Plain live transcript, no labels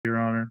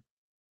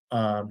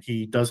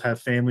He does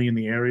have family in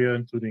the area,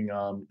 including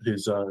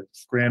his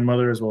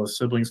grandmother as well as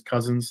siblings,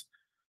 cousins.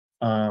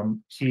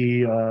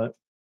 He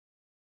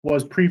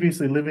was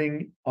previously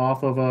living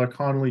off of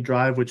Connolly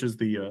Drive, which is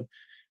the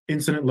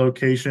incident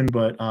location,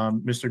 but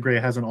Mr. Gray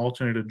has an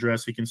alternate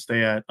address he can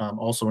stay at,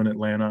 also in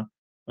Atlanta,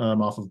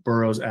 off of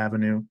Burroughs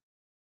Avenue.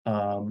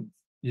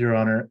 Your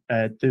Honor,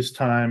 at this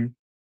time,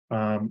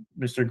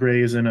 Mr.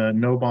 Gray is in a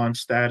no bond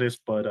status,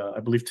 but I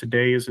believe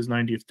today is his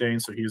 90th day,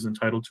 and so he is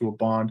entitled to a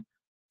bond.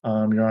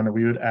 Your Honor,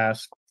 we would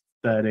ask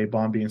that a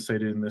bond be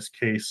instated in this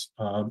case,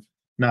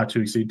 not to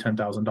exceed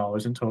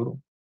 $10,000 in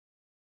total.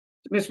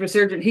 Mr.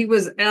 Sergeant, he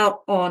was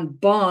out on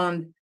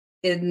bond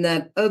in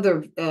that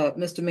other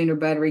misdemeanor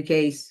battery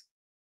case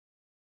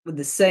with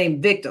the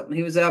same victim.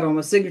 He was out on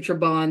a signature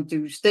bond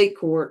through state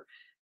court,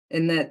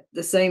 and that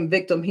the same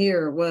victim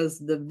here was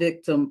the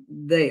victim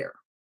there.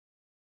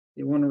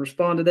 You want to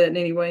respond to that in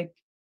any way?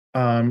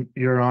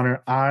 Your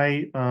Honor,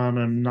 I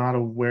am not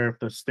aware if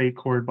the state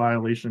court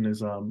violation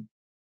is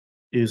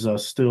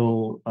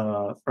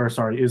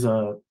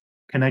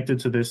connected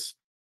to this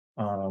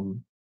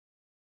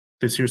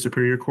this here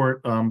Superior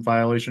Court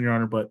violation, Your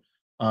Honor, but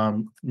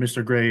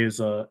Mr. Gray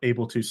is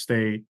able to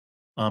stay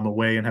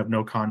away and have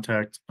no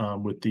contact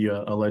with the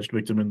alleged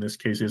victim in this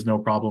case. He has no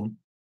problem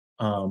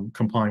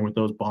complying with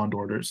those bond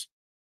orders.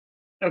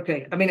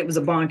 Okay, I mean, it was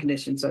a bond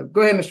condition, so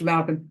go ahead, Mr.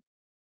 Malcolm.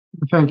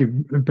 Thank you.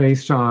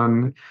 Based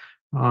on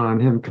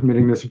him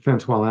committing this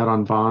offense while out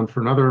on bond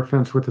for another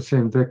offense with the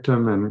same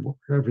victim and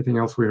everything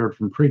else we heard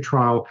from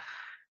pretrial,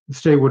 the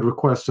state would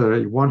request a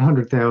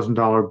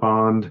 $100,000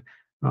 bond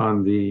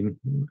on the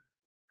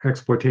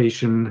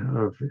exploitation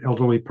of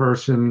elderly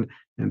person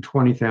and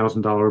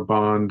 $20,000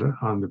 bond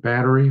on the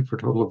battery for a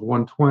total of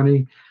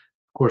 $120,000. Of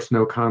course,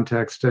 no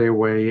contact, stay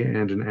away,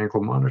 and an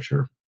ankle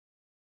monitor.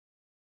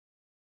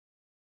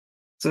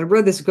 So I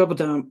read this a couple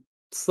times.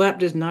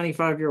 Slapped his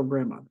 95-year-old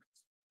grandmother.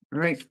 All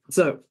right,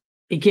 so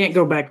he can't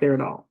go back there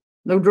at all.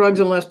 No drugs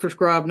unless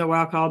prescribed, no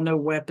alcohol, no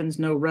weapons,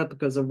 no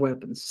replicas of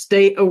weapons.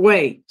 Stay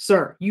away,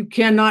 sir. You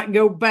cannot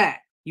go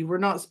back. You were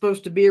not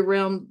supposed to be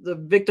around the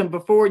victim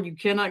before. You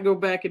cannot go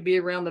back and be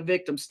around the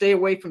victim. Stay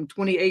away from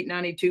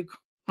 2892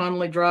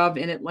 Connolly Drive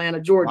in Atlanta,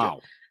 Georgia.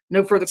 Wow.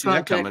 No further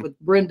contact with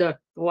Brenda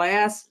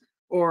Glass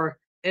or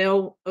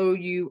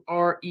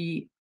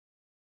L-O-U-R-E.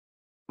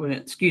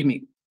 Excuse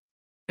me.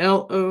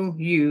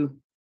 L-O-U-R-E-R-R-E-L,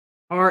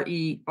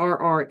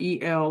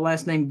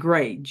 last name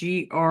Gray,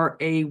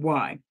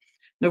 G-R-A-Y.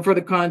 No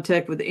further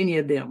contact with any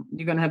of them.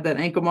 You're going to have that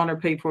ankle monitor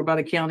paid for by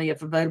the county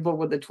if available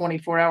with a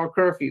 24-hour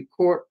curfew,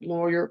 court,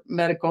 lawyer,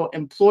 medical,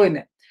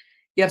 employment.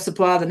 You have to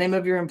supply the name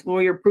of your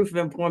employer, proof of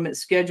employment,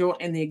 schedule,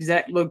 and the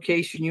exact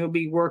location you'll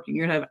be working.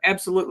 You're going to have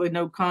absolutely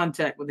no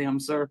contact with them,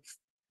 sir.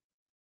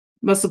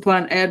 Must supply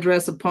an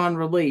address upon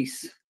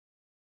release.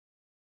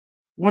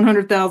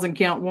 100,000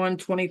 count one,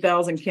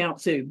 20,000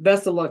 count two.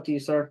 Best of luck to you,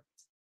 sir.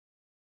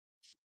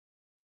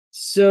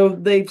 So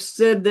they've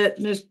said that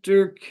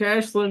Mr.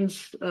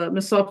 Cashlin's,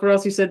 Ms.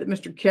 Salfarasi said that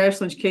Mr.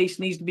 Cashlin's case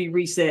needs to be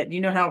reset. Do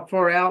you know how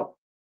far out,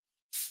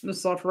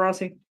 Ms.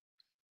 Salfarasi?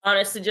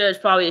 Honestly,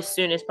 Judge, probably as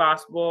soon as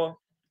possible.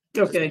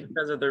 Okay.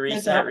 Because of the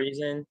reset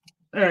reason.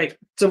 All right.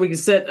 So we can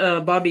set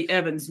Bobby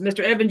Evans.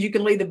 Mr. Evans, you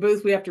can leave the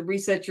booth. We have to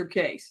reset your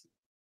case.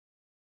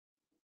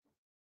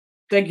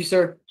 Thank you,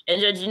 sir. And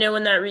Judge, you know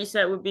when that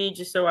reset would be,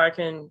 just so I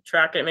can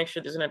track it, make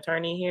sure there's an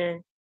attorney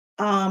here?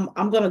 I'm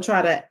going to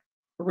try to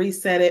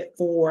reset it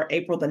for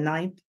April the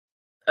 9th.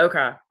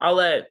 Okay. I'll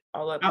let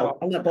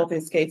both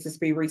his cases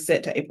be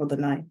reset to April the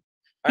 9th.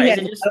 All right,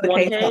 is it just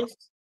one case?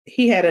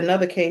 He had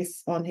another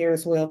case on here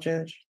as well,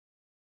 Judge.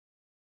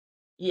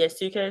 He has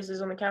two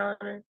cases on the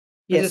calendar?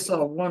 Yes. I just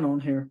saw one on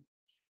here.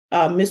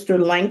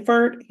 Mr.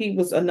 Langford, he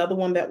was another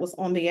one that was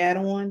on the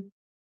add-on.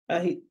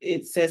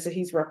 It says that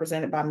he's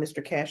represented by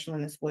Mr.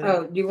 Cashlin as well.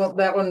 Oh, you want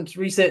that one to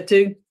reset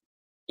too?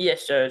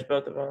 Yes, Judge,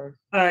 both of them.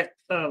 All right.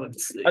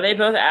 Let's see. Are they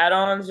both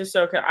add-ons? Just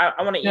so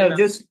I want to email. No,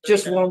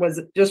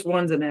 just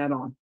one's an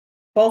add-on.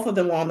 Both of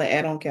them were on the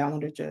add-on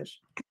calendar, Judge.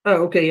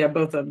 Oh, okay, yeah,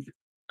 both of them.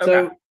 Okay.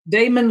 So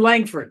Damon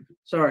Langford.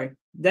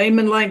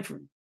 Damon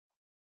Langford.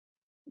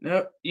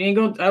 No, you ain't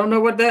gonna. I don't know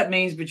what that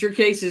means, but your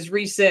case is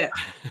reset.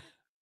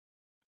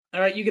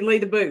 All right, you can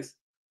leave the booth.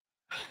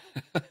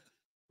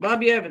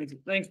 Bobby Evans,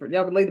 Langford,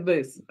 y'all can leave the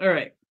booth. All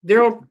right,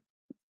 Daryl.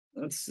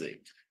 Let's see.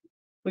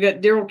 We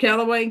got Daryl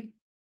Calloway.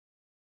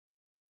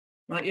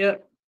 Not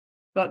yet.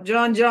 About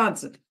John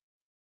Johnson.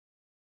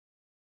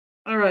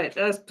 All right,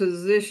 that's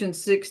position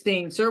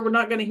 16. Sir, we're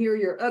not going to hear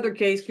your other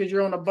case because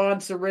you're on a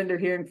bond surrender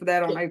hearing for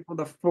that on April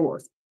the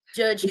 4th.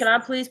 Judge, can I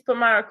please put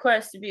my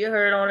request to be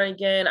heard on it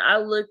again? I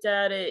looked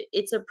at it.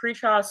 It's a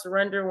pretrial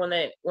surrender when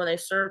they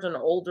served an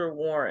older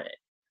warrant.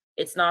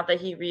 It's not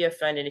that he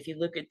reoffended. If you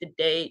look at the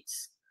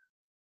dates,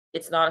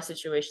 it's not a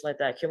situation like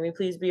that. Can we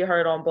please be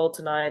heard on both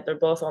tonight? They're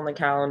both on the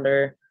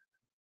calendar.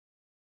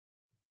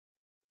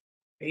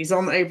 He's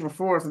on the April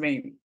 4th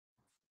meeting.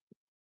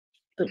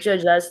 But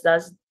Judge,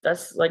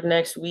 that's like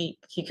next week.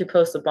 He could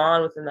post a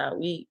bond within that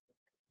week.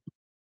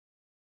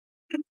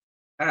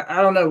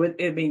 I don't know.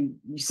 I mean,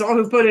 you saw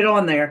who put it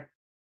on there.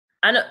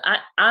 I know, I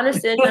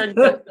understand, Judge,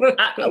 but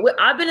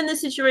I've been in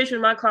this situation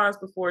with my clients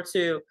before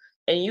too,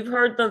 and you've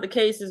heard the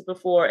cases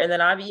before, and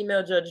then I've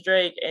emailed Judge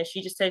Drake, and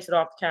she just takes it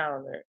off the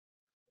calendar.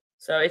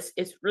 So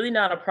it's really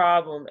not a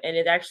problem, and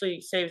it actually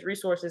saves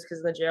resources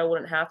because the jail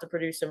wouldn't have to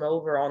produce him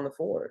over on the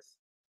 4th.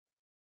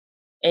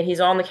 And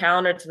he's on the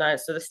calendar tonight,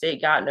 so the state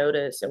got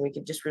notice, and we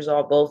could just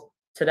resolve both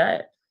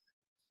today.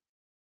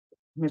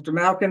 Mr.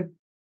 Malkin?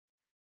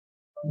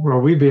 Well,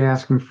 we'd be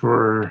asking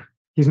for,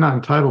 he's not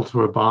entitled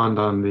to a bond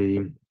on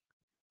the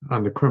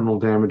criminal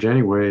damage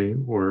anyway,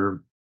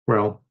 or,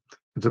 well,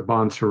 it's a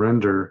bond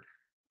surrender.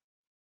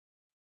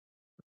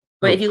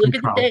 But if you look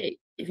at the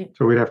date,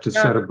 so we'd have to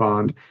set a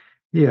bond.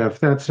 Yeah, if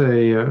that's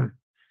a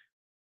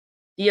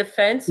the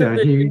offense of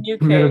the new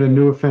committed case, a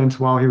new offense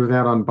while he was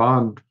out on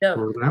bond. No.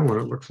 For that one,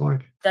 it looks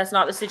like that's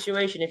not the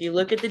situation. If you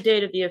look at the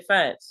date of the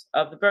offense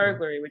of the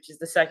burglary, which is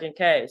the second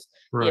case,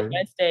 right. The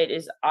offense date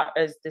is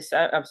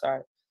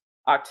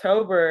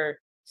October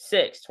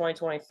 6,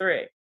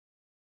 2023.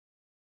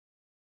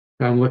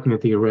 I'm looking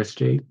at the arrest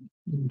date,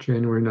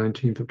 January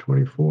 19th of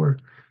 24.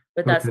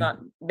 But that's not,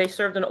 they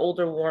served an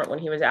older warrant when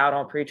he was out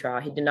on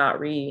pretrial. He did not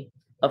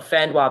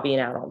re-offend while being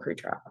out on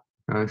pretrial.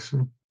 I see.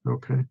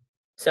 Okay.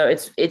 So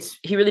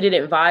he really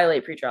didn't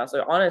violate pretrial.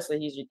 So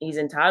honestly, he's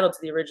entitled to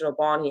the original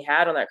bond he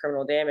had on that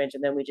criminal damage,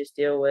 and then we just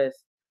deal with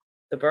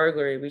the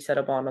burglary. We set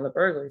a bond on the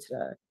burglary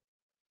today.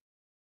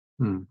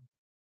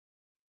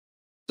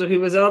 So he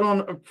was out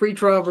on a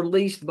pretrial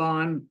release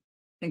bond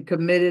and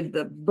committed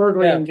the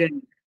burglary in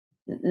January.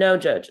 No,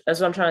 Judge. That's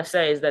what I'm trying to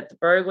say, is that the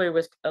burglary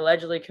was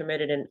allegedly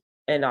committed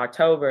in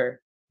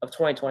October of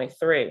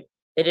 2023.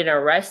 They didn't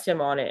arrest him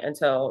on it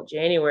until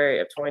January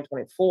of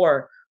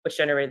 2024, which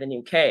generated the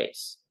new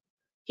case.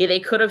 They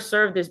could have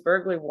served this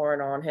burglary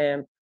warrant on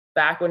him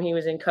back when he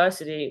was in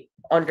custody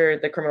under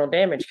the criminal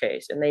damage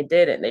case, and they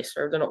didn't. They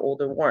served an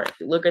older warrant. If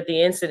you look at the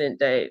incident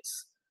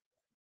dates,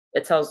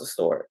 it tells the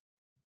story.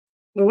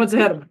 Well, what's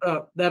ahead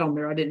of that on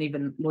there? I didn't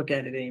even look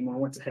at it anymore.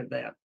 What's ahead of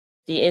that?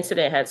 The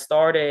incident had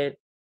started,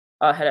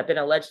 had been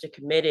alleged to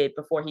committed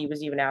before he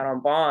was even out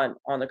on bond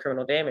on the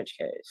criminal damage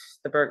case,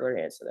 the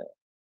burglary incident.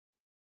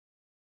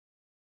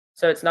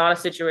 So it's not a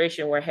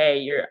situation where, hey,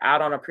 you're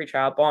out on a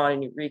pretrial bond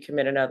and you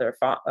recommit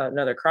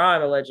another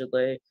crime,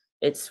 allegedly.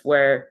 It's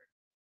where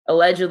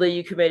allegedly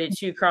you committed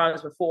 2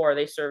 crimes before.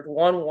 They served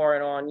 1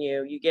 warrant on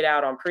you. You get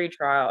out on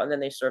pretrial, and then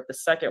they served the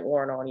 2nd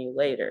warrant on you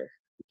later.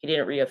 He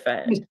didn't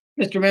reoffend.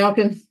 Mr.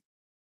 Malkin?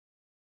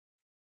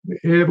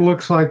 It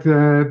looks like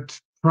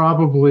that's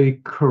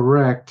probably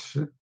correct.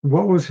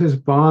 What was his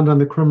bond on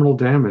the criminal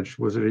damage?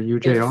 Was it a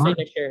UJR?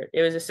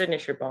 It was a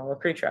signature bond, a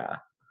pretrial.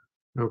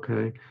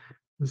 Okay.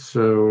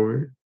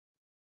 So,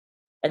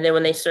 and then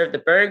when they served the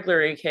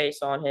burglary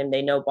case on him,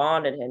 they no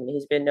bonded him.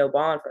 He's been no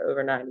bond for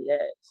over 90 days.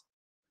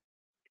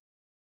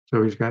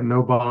 So he's got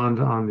no bond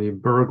on the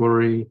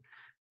burglary,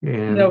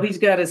 and no, he's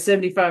got a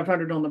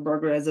 $7,500 on the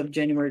burglary as of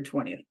January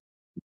 20th.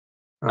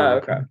 Oh,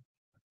 okay.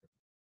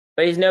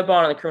 But he's no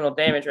bond on the criminal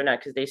damage right now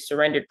because they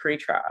surrendered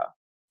pretrial.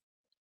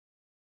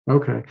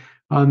 Okay.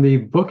 On the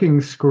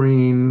booking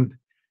screen,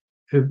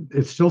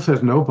 it still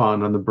says no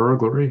bond on the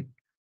burglary.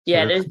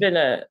 Yeah, there's been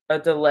a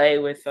delay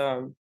with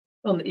on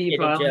the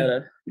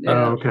e-filing.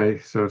 Oh, okay.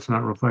 So it's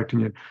not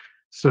reflecting it.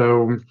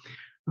 So,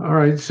 all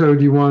right. So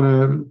do you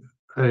want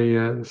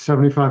a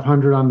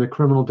 7,500 on the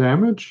criminal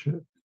damage?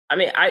 I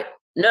mean, I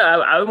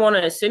would want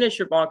a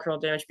signature bond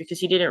criminal damage because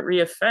he didn't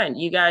reoffend.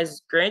 You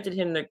guys granted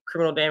him the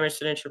criminal damage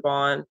signature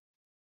bond,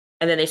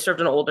 and then they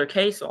served an older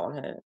case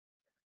on him.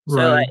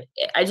 So right.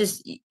 I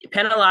just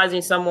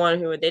penalizing someone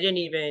who they didn't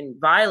even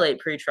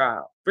violate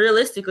pretrial.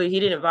 Realistically, he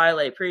didn't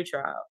violate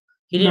pretrial.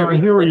 No, I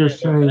hear what you're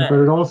saying, but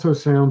it also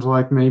sounds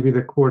like maybe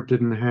the court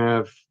didn't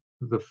have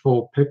the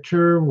full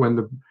picture when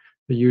the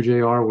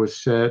UJR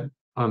was set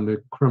on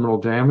the criminal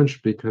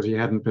damage because he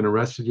hadn't been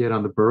arrested yet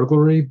on the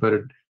burglary, but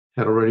it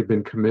had already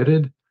been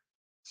committed.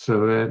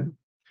 So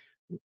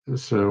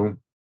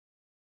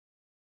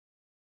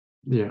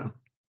yeah.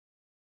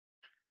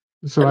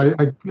 So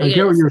I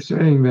get what you're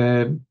saying,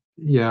 that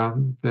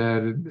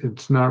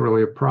it's not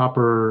really a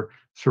proper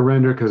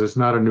surrender because it's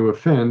not a new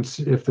offense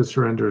if the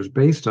surrender is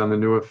based on the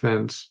new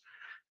offense.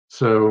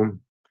 So,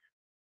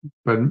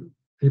 but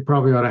he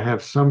probably ought to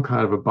have some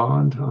kind of a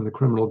bond on the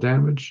criminal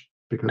damage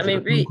because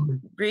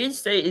Reed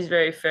State is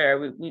very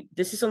fair.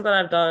 This is something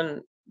I've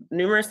done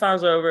numerous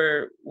times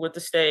over with the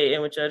state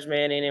and with Judge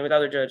Manning and with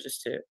other judges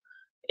too.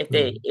 If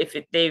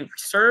they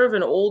serve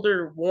an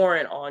older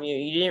warrant on you,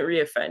 you didn't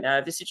reoffend. Now,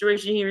 if the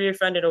situation he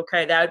reoffended,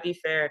 okay, that would be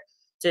fair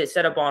to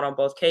set a bond on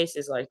both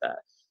cases like that.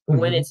 But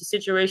when it's a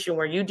situation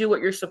where you do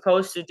what you're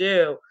supposed to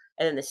do,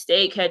 and then the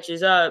state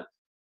catches up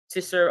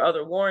to serve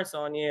other warrants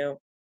on you,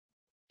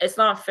 it's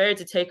not fair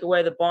to take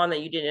away the bond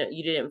that you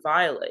didn't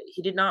violate.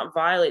 He did not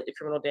violate the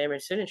criminal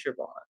damage signature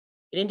bond.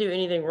 He didn't do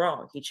anything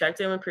wrong. He checked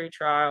him in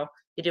pretrial.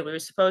 He did what he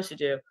was supposed to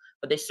do,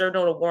 but they served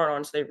on a warrant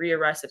on, so they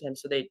rearrested him.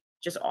 So they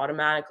just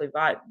automatically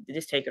they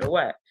just take it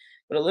away.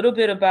 But a little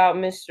bit about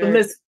Mr.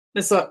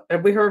 Miss,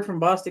 have we heard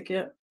from Bostic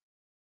yet?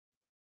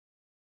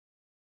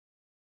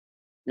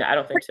 No, I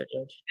don't think so,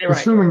 Judge. You're right.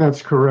 Assuming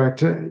that's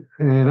correct,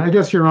 and I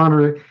guess, Your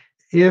Honor,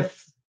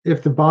 if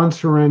the bond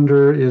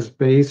surrender is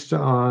based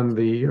on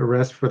the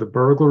arrest for the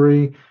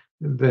burglary,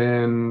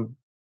 then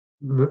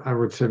I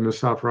would say Ms.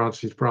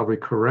 Safarazzi is probably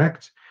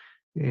correct.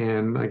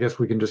 And I guess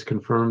we can just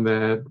confirm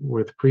that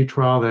with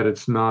pretrial that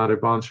it's not a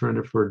bond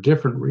surrender for a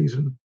different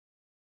reason.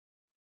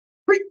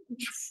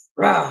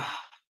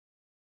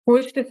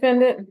 Which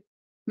defendant?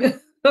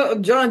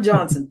 John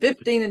Johnson,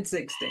 15 and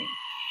 16.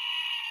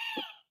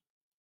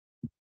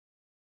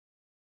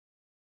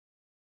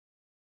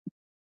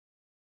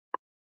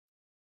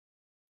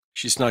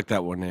 She snuck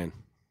that one in.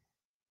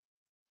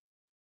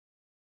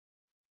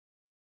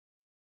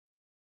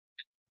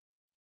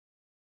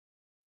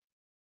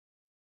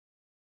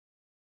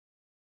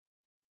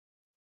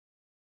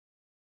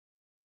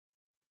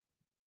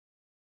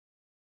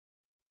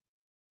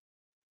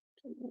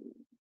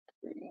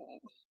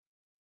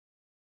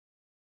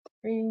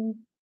 Three,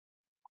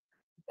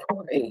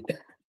 4, 8.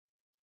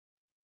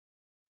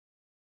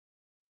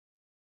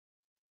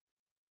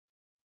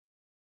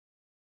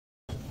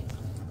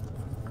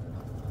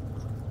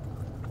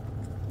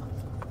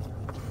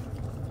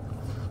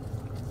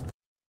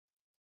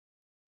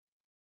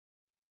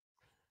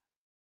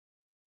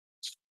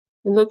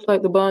 It looks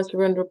like the bond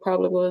surrender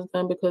probably was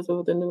done because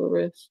of the new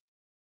arrest.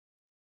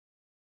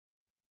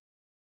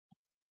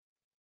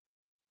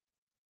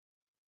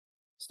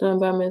 It's done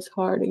by Ms.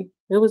 Hardy.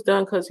 It was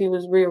done because he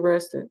was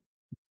rearrested.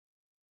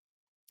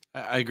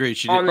 I agree.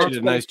 She On did, the she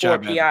did a nice 24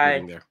 job PI.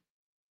 advocating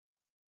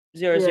there.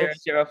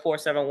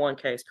 000471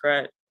 case,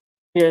 correct?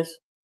 Yes.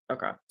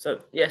 Okay.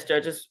 So yes,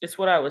 Judge, it's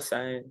what I was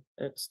saying.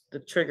 It's the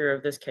trigger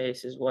of this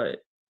case is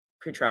what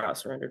pretrial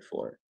surrendered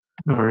for.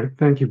 All right,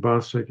 thank you,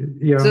 boss.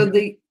 Yeah. So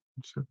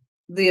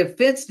the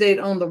offense date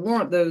on the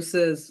warrant though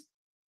says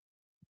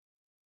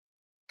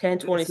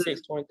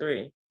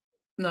 10/26/23.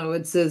 no,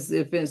 it says the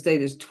offense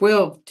date is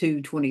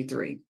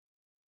 12/2/23.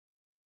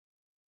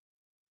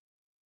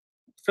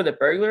 For the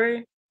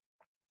burglary?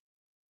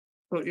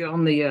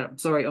 On the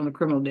sorry, on the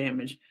criminal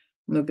damage.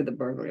 Look at the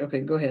burglary.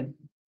 Okay, go ahead.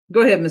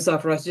 Go ahead, Ms.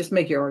 Safarazzi. Just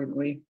make your argument,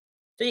 will you?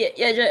 So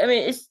yeah, Judge, I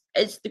mean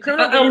it's the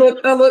criminal I'll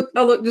damage.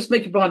 look. Just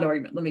make your bond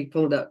argument. Let me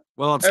pull it up.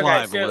 Well, it's Okay,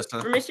 live, so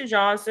Alyssa. for Mr.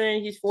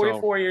 Johnson, he's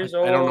 44 years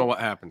old. I don't know what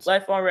happens.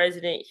 Lifelong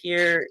resident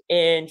here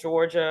in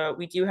Georgia.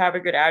 We do have a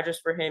good address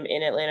for him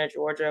in Atlanta,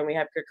 Georgia, and we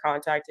have good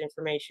contact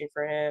information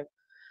for him.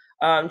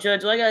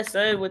 Judge, like I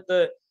said, with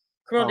the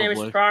criminal damage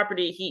to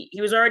property,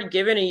 he was already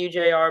given a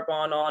UJR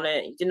bond on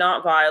it. He did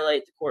not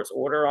violate the court's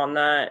order on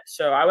that.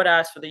 So I would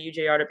ask for the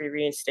UJR to be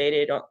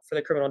reinstated for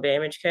the criminal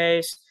damage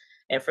case.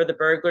 And for the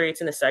burglary, it's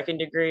in the second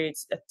degree.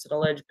 It's an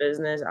alleged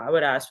business. I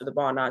would ask for the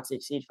bond not to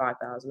exceed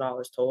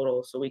 $5,000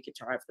 total so we could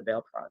try for the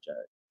bail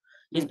project.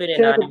 He's been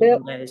in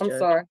 91 days, I'm Judge.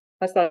 sorry.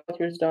 I thought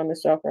you was done,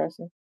 Ms.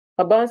 Safarazzi.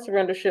 A bond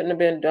surrender shouldn't have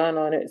been done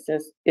on it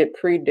since it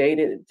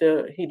predated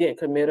he didn't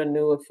commit a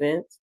new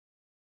offense.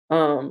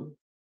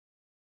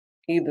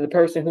 Either the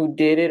person who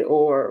did it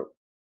or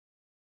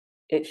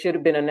it should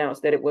have been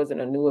announced that it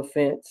wasn't a new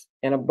offense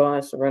and a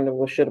bond surrender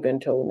should have been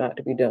told not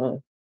to be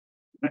done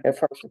at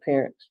first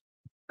appearance.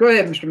 Go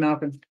ahead, Mr.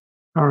 Malcolm.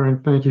 All right,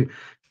 thank you.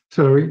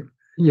 So,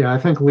 yeah, I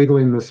think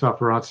legally Ms.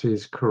 Safarazzi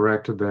is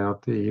correct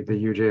about the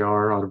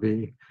UJR ought to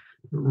be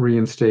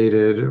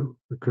reinstated.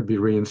 It could be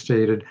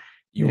reinstated.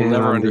 You will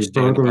never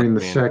understand. Burglary in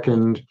the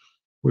second,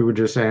 we would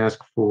just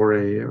ask for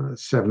a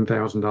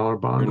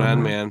 $7,000 bond. You're not,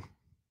 man.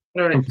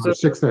 All right, so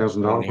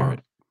 $6,000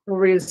 bond. We'll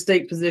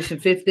reinstate position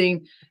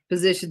 15,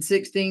 position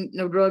 16.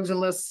 No drugs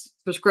unless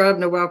prescribed.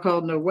 No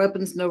alcohol. No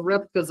weapons. No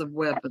replicas of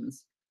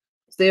weapons.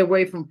 Stay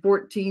away from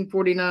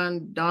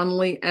 1449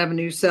 Donnelly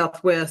Avenue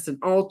Southwest and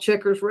all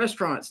Checkers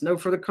restaurants. No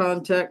further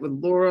contact with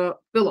Laura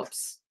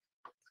Phillips.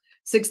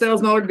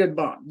 $6,000 good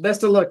bond.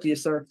 Best of luck to you,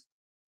 sir.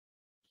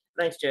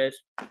 Thanks, Judge.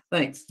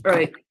 Thanks. All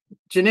right.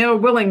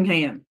 Janelle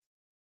Willingham.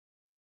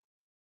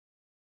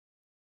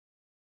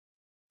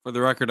 For the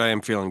record, I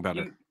am feeling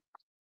better.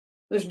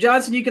 Mr.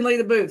 Johnson, you can leave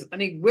the booth. I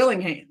need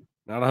Willingham.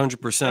 Not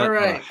 100%. All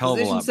right. Hell of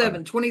a Position lot 7,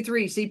 better.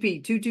 23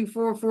 CP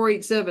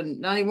 224487.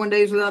 91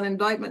 days without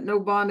indictment. No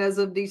bond as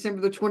of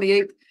December the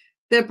 28th.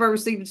 Theft by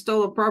receiving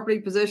stolen property,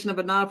 possession of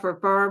a knife or a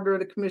firearm during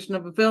the commission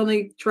of a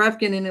felony,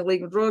 trafficking in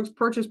illegal drugs,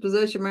 purchase,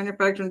 possession,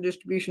 manufacturing, and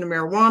distribution of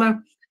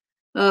marijuana,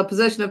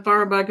 possession of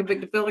firearm by a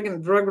convicted felon,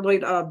 and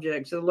drug-related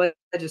objects. It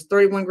alleges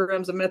 31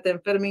 grams of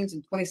methamphetamines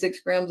and 26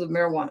 grams of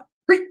marijuana.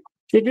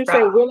 Did you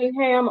say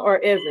Willingham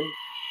or Evans?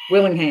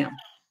 Willingham.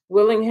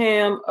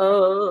 Willingham,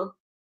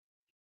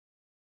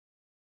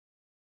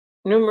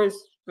 numerous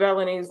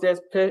felonies, that's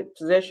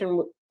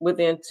possession with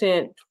the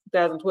intent,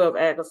 2012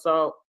 ag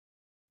assault,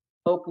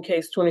 open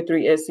case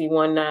 23 SC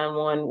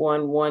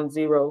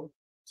 1911110,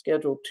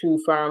 schedule 2,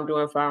 firearm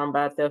doing firearm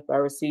by theft by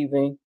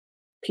receiving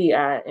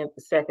PI, and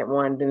the second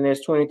one, then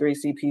there's 23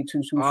 CP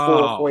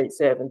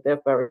 224487,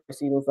 theft by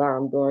receiving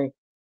firearm during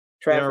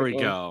trafficking. There we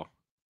go.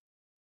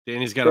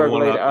 Danny's got a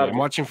one up. I'm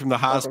watching from the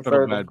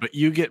hospital bed, but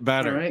you get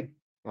better. All right.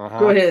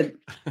 Go ahead.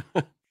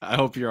 I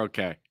hope you're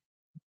okay.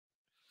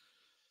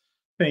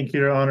 Thank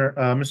you, Your Honor.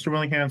 Mr.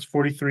 Willingham's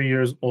 43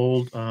 years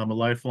old, a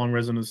lifelong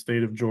resident of the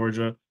state of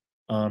Georgia.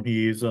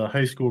 He is a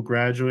high school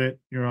graduate,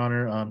 Your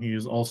Honor. He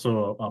is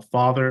also a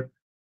father,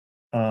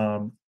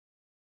 Your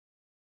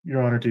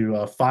Honor,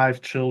 to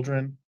 5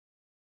 children.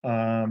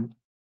 As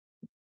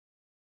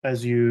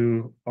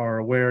you are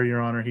aware,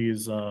 Your Honor, he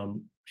is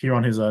here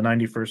on his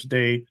 91st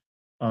day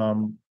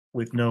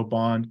with no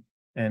bond.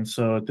 And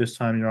so at this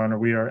time, Your Honor,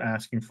 we are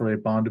asking for a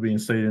bond to be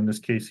instated in this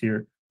case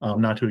here,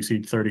 not to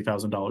exceed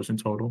 $30,000 in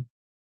total.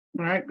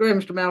 All right, go ahead,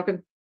 Mr.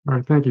 Malkin. All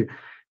right, thank you.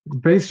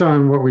 Based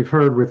on what we've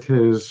heard with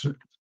his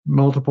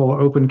multiple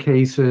open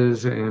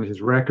cases and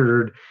his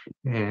record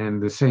and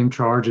the same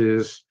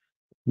charges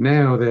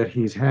now that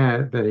he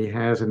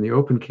has in the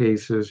open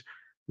cases,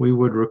 we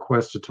would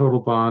request a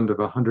total bond of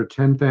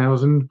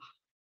 $110,000,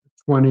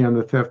 20 on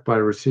the theft by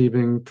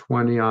receiving,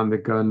 20 on the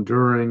gun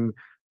during,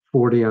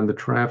 40 on the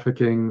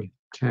trafficking,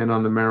 10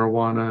 on the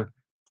marijuana,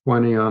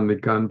 20 on the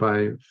gun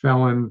by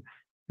felon,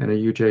 and a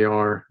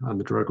UJR on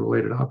the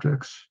drug-related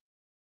objects.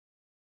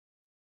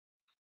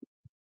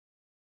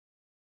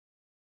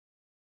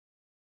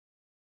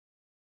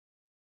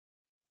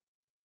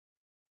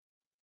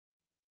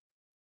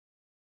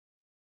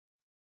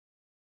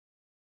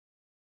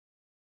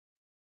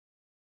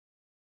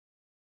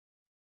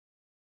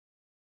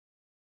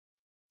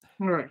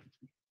 All right.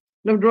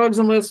 No drugs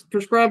unless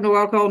prescribed, no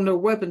alcohol, no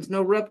weapons,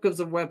 no replicas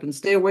of weapons.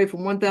 Stay away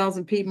from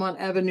 1000 Piedmont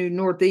Avenue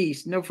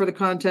Northeast. No further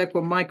contact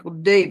with Michael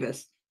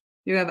Davis.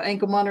 You have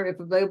ankle monitor if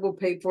available,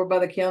 paid for by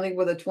the county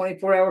with a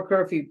 24-hour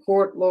curfew,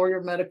 court,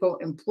 lawyer, medical,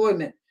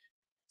 employment.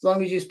 As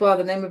long as you supply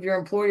the name of your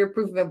employer,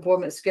 proof of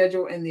employment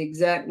schedule, and the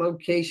exact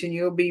location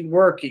you'll be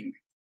working.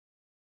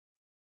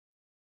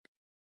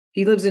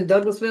 He lives in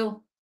Douglasville?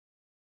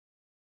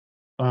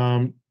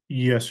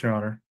 Yes, Your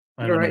Honor.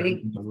 All right,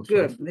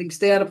 good. They can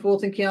stay out of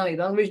Fulton County.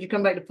 The only reason you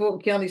come back to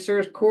Fulton County, sir,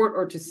 is court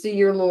or to see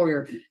your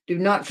lawyer. Do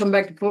not come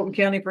back to Fulton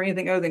County for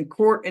anything other than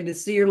court and to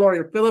see your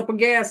lawyer. Fill up a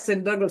gas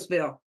in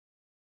Douglasville.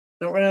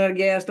 Don't run out of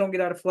gas. Don't get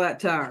out of flat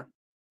tire.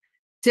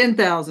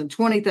 10,000,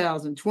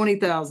 20,000,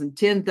 20,000,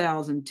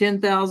 10,000,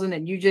 10,000,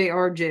 and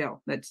UJR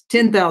jail. That's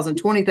 10,000,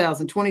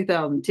 20,000,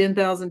 20,000,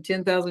 10,000,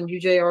 10,000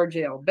 UJR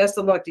jail. Best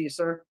of luck to you,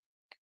 sir.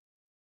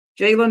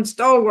 Jalen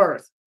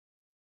Stallworth.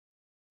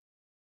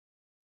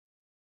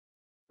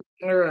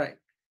 All right.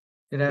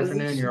 Good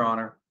afternoon, Your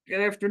Honor. Good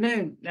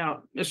afternoon.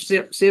 Now,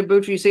 Mr.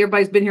 Siabuchi, you see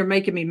everybody's been here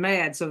making me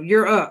mad, so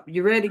you're up.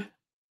 You ready?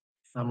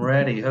 I'm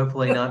ready.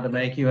 Hopefully not to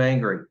make you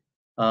angry.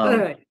 All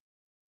right.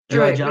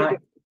 Judge,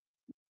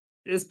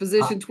 It's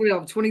position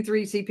 12,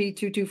 23 CP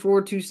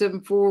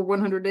 224-274,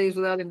 100 days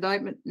without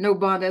indictment. No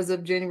bond as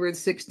of January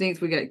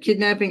 16th. We got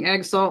kidnapping,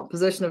 ag assault,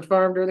 possession of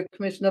firearm during the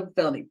commission of a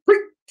felony.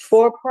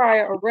 4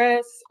 prior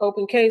arrests,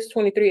 open case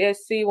 23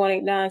 SC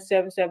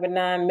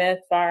 189779, meth,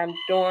 firearm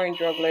during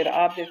drug-related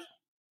objects,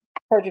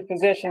 purchase,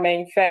 possession,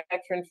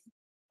 manufacturing,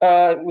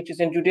 which is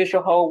in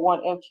judicial hold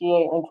 1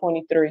 MTA and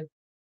 23.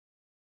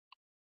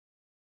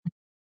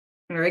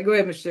 All right, go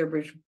ahead, Mr.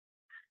 Bridge.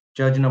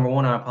 Judge number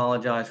 1, I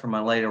apologize for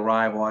my late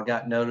arrival. I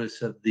got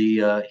notice of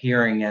the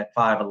hearing at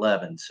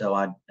 5:11, so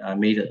I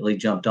immediately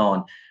jumped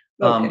on.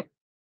 Okay.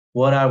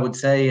 What I would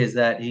say is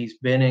that he's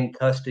been in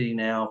custody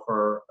now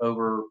for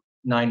over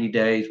 90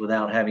 days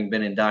without having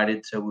been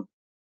indicted, so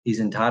he's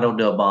entitled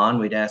to a bond.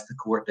 We'd ask the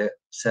court to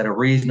set a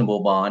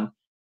reasonable bond.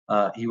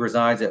 He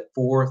resides at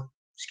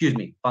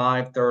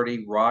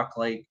 530 Rock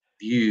Lake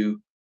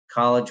View,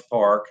 College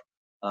Park.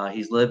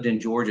 He's lived in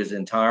Georgia his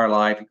entire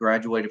life. He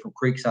graduated from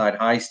Creekside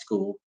High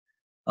School.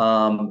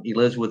 He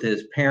lives with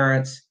his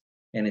parents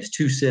and his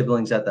 2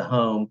 siblings at the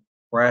home.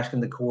 We're asking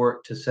the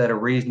court to set a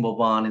reasonable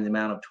bond in the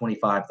amount of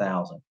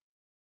 $25,000.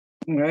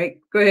 All right,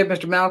 go ahead,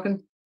 Mr.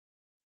 Malkin.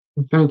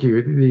 Thank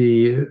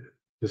you.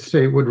 The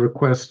state would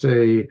request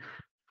a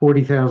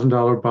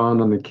 $40,000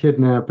 bond on the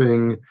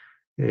kidnapping,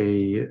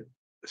 a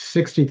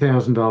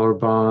 $60,000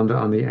 bond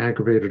on the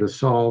aggravated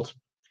assault,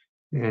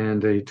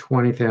 and a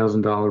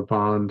 $20,000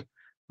 bond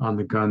on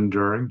the gun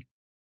during.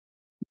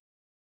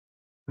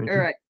 All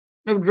right.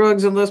 No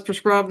drugs unless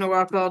prescribed, no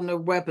alcohol, no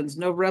weapons,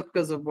 no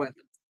replicas of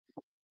weapons.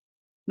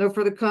 No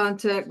further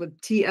contact with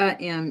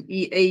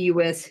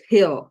TIMEAUS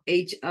Hill,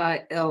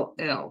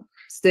 HILL.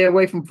 Stay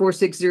away from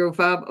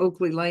 4605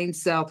 Oakley Lane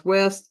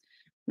Southwest.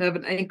 Have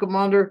an ankle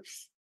monitor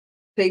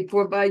paid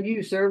for by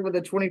you, sir, with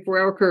a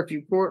 24-hour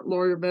curfew. Court,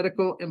 lawyer,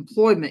 medical,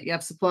 employment. You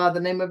have to supply the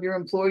name of your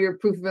employer,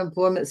 proof of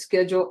employment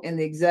schedule, and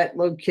the exact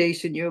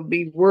location you'll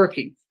be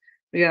working.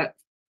 We got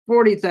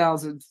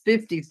 40,000,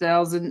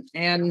 50,000,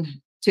 and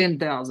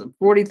 10,000.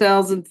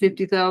 40,000,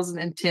 50,000,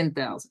 and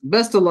 10,000.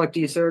 Best of luck to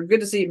you, sir.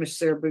 Good to see you,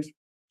 Mr. Sarabus.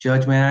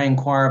 Judge, may I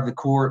inquire of the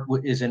court,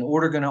 is an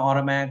order going to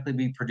automatically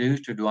be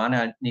produced, or do I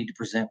not need to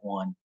present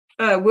one?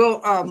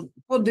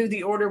 We'll do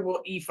the order. We'll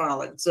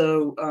e-file it.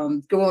 So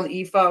go on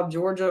e-file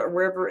Georgia or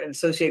wherever and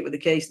associate with the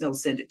case, and they'll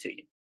send it to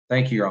you.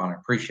 Thank you, Your Honor.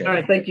 Appreciate it. All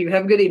right, thank you.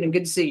 Have a good evening.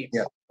 Good to see you.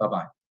 Yeah,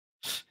 bye-bye.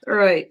 All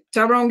right,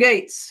 Tyrone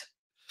Gates.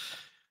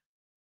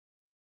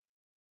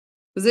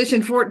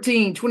 Position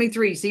 14,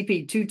 23,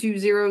 CP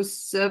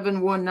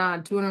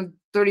 220719,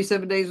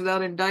 237 days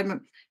without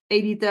indictment.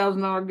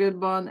 $80,000 good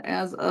bond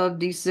as of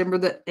December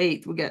the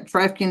 8th. We got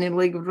trafficking in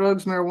illegal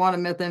drugs, marijuana,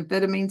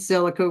 methamphetamine,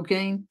 sale of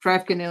cocaine,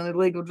 trafficking in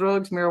illegal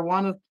drugs,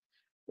 marijuana,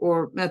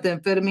 or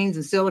methamphetamines,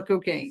 and sale of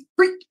cocaine.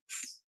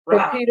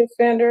 Repeat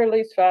offender, at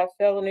least 5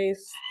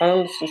 felonies,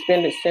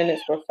 unsuspended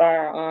sentence for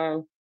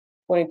firearm,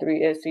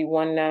 23 SC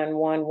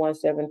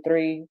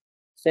 191173,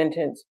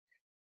 sentence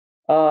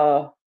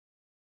on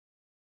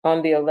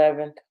the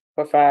 11th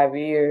for 5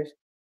 years.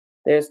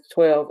 There's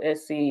 12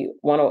 SC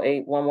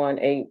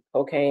 108118,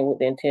 cocaine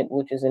with intent,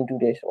 which is in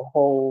judicial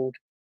hold.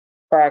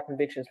 Prior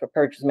convictions for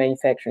purchase,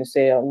 manufacture, and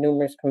sale.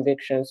 Numerous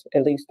convictions,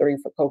 at least 3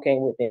 for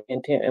cocaine with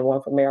intent and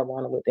 1 for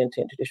marijuana with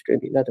intent to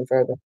distribute. Nothing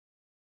further.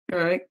 All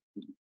right.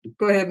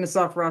 Go ahead, Ms.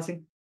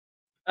 Safarasi.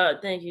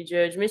 Thank you,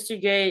 Judge. Mr.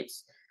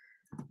 Gates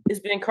has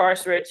been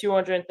incarcerated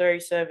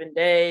 237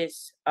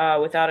 days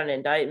without an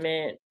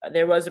indictment.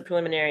 There was a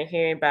preliminary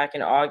hearing back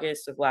in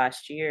August of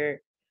last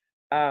year.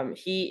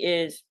 He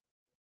is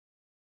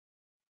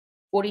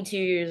 42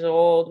 years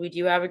old. We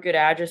do have a good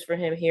address for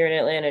him here in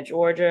Atlanta,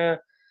 Georgia.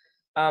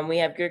 We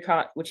have good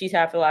which he's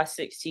had for the last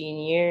 6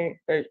 years.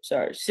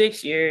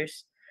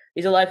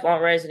 He's a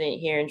lifelong resident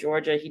here in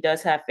Georgia. He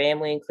does have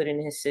family,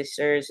 including his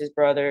sisters, his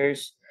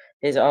brothers,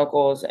 his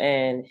uncles,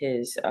 and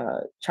his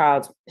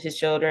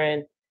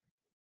children.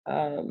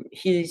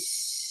 He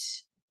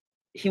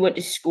went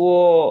to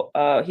school.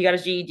 He got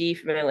his GED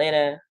from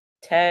Atlanta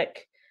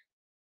Tech.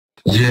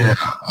 Yeah.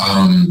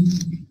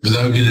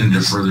 Without getting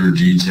into further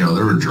detail,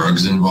 there were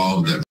drugs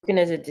involved. He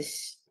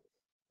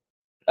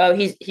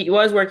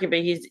was working, but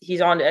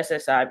he's on the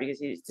SSI because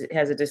he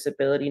has a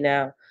disability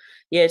now.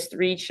 He has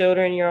 3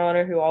 children, Your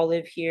Honor, who all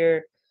live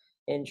here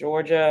in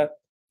Georgia.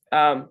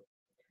 I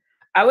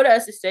would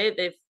ask the state if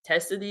they've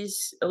tested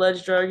these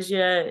alleged drugs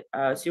yet.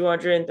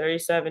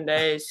 237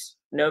 days,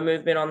 no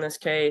movement on this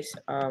case.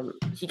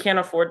 He can't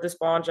afford this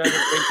bond, Judge.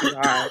 It's way too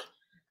high.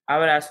 I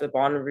would ask the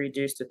bond to be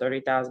reduced to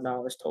 $30,000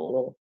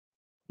 total.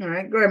 All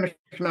right, go ahead,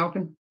 Mr.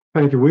 Malcolm.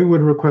 Thank you. We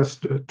would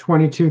request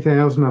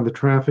 22,000 on the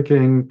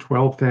trafficking,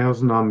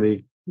 12,000 on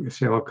the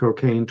sale of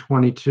cocaine,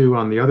 22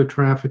 on the other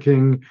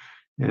trafficking,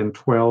 and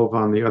 12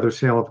 on the other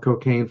sale of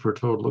cocaine for a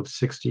total of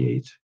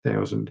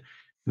 68,000.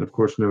 And of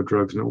course, no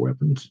drugs, no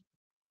weapons.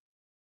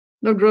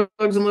 No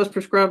drugs unless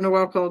prescribed, no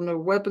alcohol, no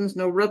weapons,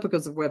 no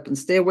replicas of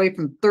weapons. Stay away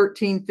from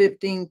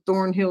 1315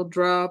 Thornhill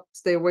Drive.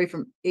 Stay away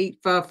from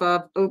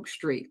 855 Oak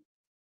Street.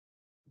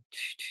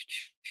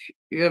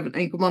 You have an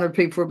ankle monitor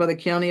paid for by the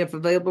county if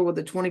available with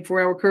a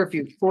 24-hour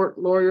curfew. Court,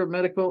 lawyer,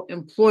 medical,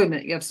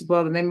 employment. You have to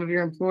supply the name of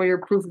your employer,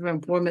 proof of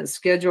employment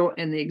schedule,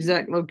 and the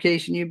exact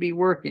location you'd be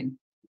working.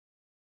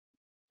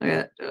 I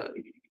got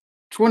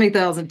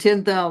 20,000,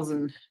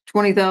 10,000,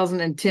 20,000,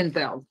 and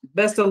 10,000.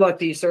 Best of luck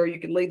to you, sir. You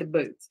can lead the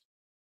booth.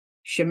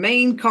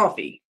 Shemaine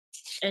Coffee.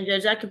 And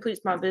Judge, that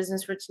completes my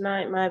business for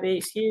tonight. May I be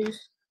excused?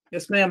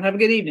 Yes, ma'am. Have a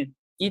good evening.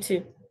 You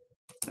too.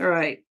 All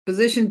right.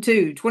 Position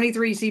 2,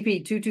 23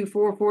 CP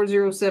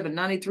 224407,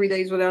 93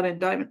 days without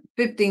indictment,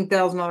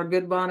 $15,000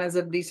 good bond as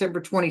of December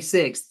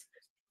 26th.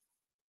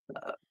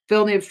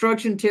 Felony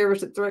obstruction,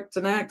 terrorist threats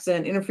and acts,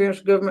 and interference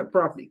with government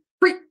property.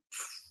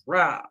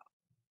 Right.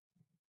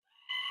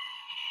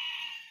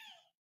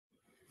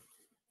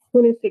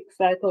 26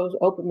 cycles,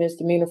 open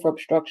misdemeanor for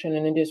obstruction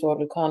and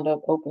disorderly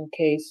conduct, open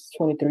case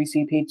 23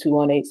 CP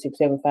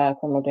 218675,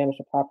 criminal damage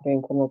to property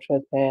and criminal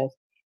trespass.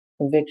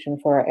 Conviction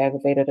for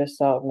aggravated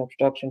assault and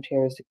obstruction,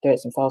 terroristic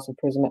threats, and false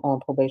imprisonment on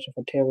probation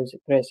for terroristic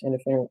threats,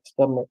 interference with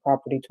government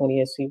property,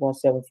 20 SC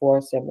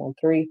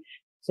 174713.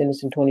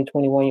 Sentence in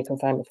 2021, you can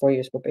find 4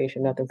 years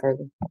probation, nothing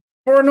further.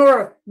 4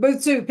 North,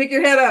 booth 2, pick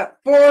your head up.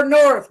 4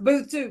 North,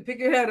 booth 2, pick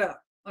your head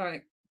up. All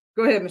right.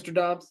 Go ahead, Mr.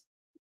 Dobbs.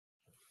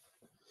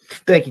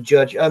 Thank you,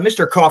 Judge.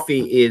 Mr.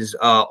 Coffey is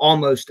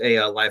almost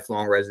a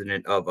lifelong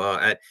resident of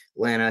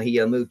Atlanta.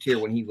 He moved here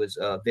when he was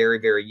very,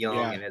 very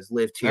young and has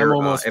lived here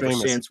ever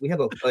since. We have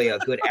a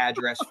good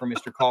address for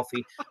Mr.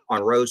 Coffey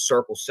on Rose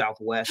Circle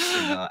Southwest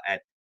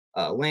at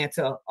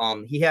Atlanta.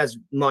 He has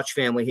much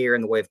family here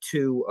in the way of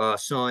 2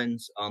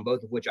 sons,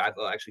 both of which I've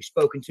actually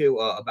spoken to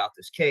about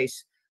this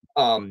case.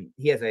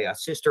 He has a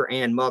sister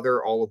and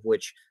mother, all of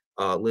which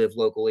live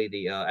locally.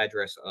 The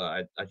address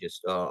I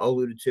just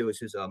alluded to is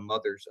his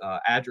mother's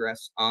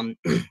address.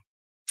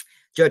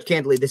 Judge,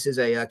 candidly, this is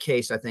a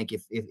case. I think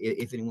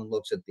if anyone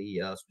looks at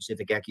the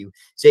specific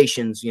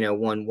accusations,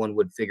 one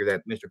would figure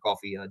that Mr.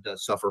 Coffey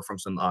does suffer from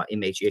some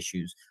image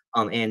issues.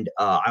 And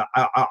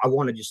I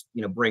want to just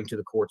bring to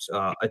the court's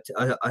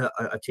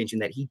attention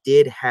that he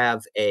did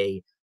have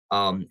an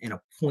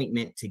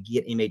appointment to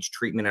get image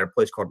treatment at a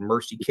place called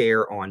Mercy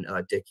Care on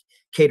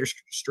Decatur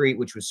Street,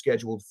 which was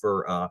scheduled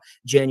for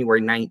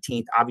January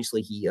 19th.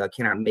 Obviously, he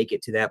cannot make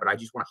it to that, but I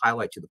just want to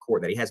highlight to the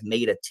court that he has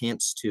made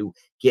attempts to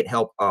get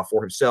help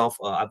for himself.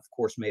 I've, of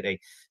course, made a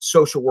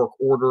social work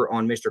order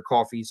on Mr.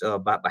 Coffey's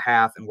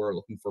behalf, and we're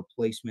looking for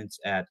placements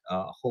at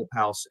Hope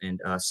House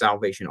and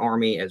Salvation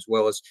Army, as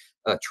well as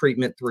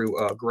treatment through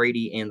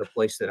Grady and the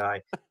place that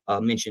I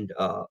mentioned,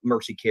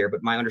 Mercy Care.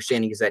 But my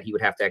understanding is that he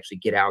would have to actually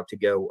get out to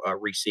go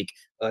re-seek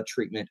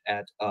treatment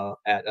at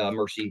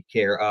Mercy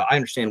Care. I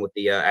understand what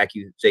the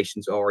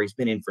accusations are. He's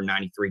been in for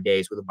 93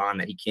 days with a bond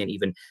that he can't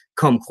even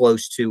come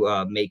close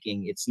to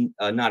making. It's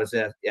not as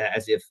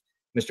if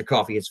Mr.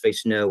 Coffey has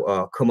faced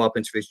no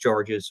comeuppance for his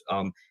charges.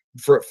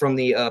 From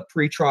the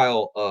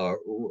pretrial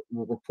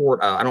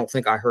report, I don't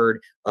think I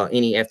heard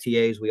any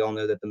FTAs. We all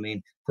know that the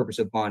main purpose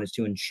of bond is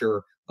to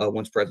ensure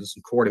one's presence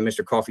in court, and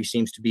Mr. Coffey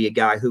seems to be a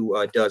guy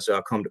who does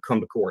come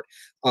to court.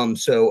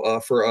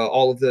 So for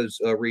all of those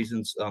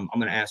reasons, I'm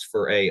going to ask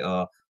for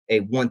a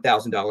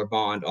 $1,000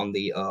 bond on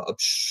the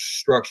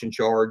obstruction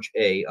charge,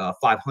 a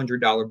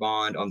 $500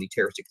 bond on the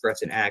terroristic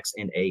threats and acts,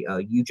 and a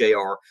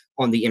UJR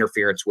on the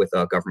interference with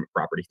government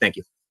property. Thank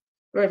you.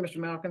 Go ahead, Mr.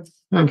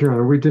 Malkins. Thank you, Your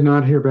Honor. We did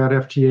not hear about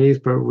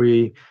FTAs, but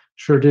we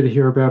sure did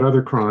hear about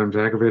other crimes: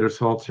 aggravated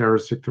assault,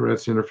 terroristic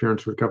threats,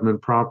 interference with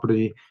government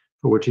property,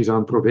 for which he's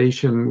on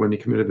probation when he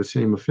committed the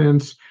same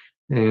offense,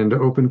 and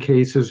open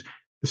cases.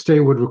 The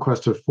state would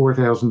request a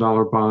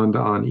 $4,000 bond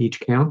on each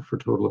count for a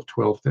total of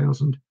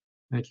 $12,000.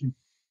 Thank you.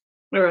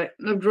 All right.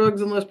 No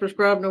drugs unless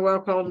prescribed, no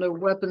alcohol, no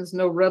weapons,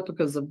 no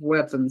replicas of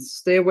weapons.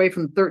 Stay away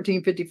from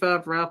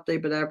 1355 Ralph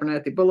David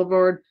Abernathy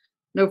Boulevard.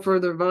 No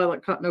further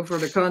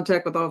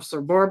contact with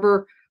Officer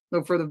Barber.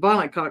 No further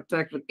violent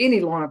contact with any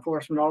law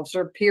enforcement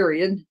officer,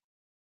 period.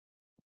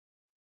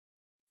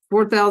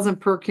 4,000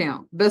 per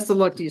count. Best of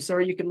luck to you, sir.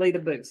 You can lead the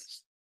booth.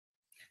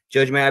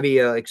 Judge, may I be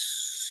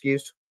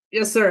excused?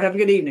 Yes, sir. Have a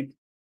good evening.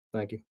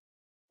 Thank you.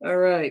 All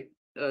right.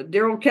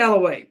 Daryl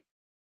Calloway.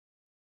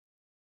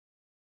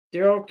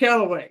 Daryl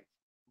Calloway.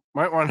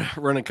 Might want to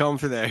run a comb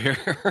for that here.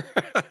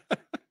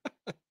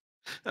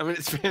 I mean,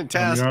 it's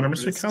fantastic. Your Honor,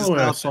 Mr.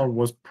 Calloway, I saw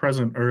was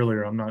present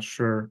earlier. I'm not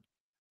sure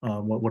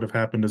what would have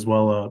happened as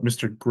well.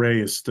 Mr. Gray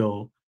is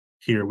still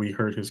here. We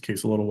heard his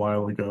case a little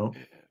while ago.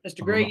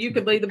 Mr. Gray, you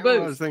could lead the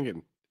booth. I was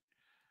thinking.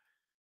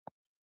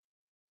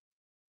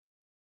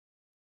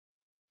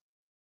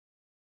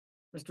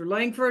 Mr.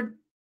 Langford.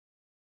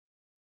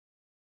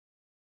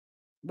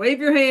 Wave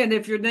your hand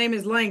if your name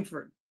is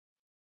Langford.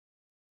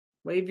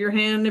 Wave your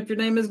hand if your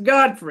name is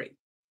Godfrey.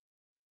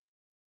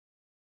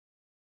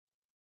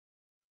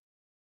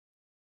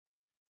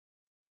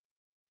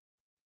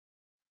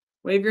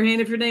 Wave your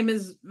hand if your name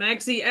is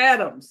Maxie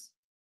Adams.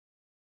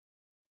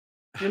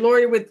 Your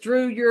lawyer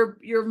withdrew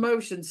your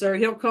motion, sir.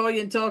 He'll call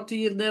you and talk to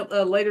you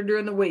later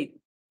during the week.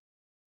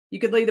 You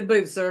could leave the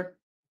booth, sir.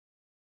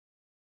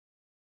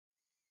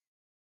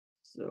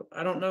 So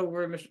I don't know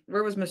where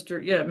was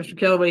Mr. Yeah, Mr.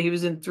 Calloway. He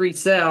was in 3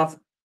 South,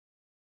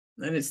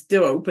 and it's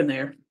still open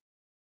there.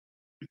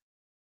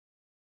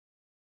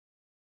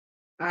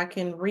 I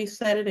can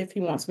reset it if he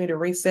wants me to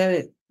reset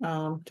it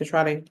to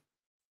try to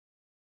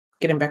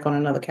get him back on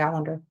another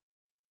calendar.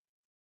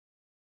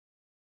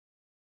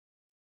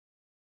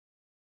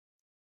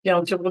 Yeah,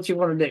 what you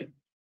want to do?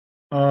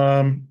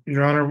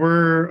 Your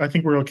Honor, I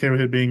think we're okay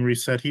with it being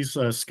reset. He's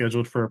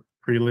scheduled for a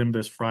prelim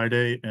this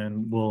Friday,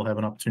 and we'll have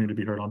an opportunity to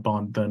be heard on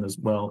bond then as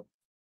well.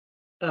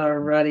 All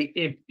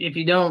righty. If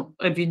you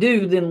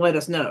do, then let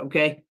us know,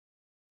 okay?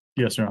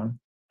 Yes, Your Honor.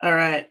 All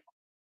right.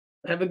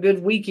 Have a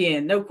good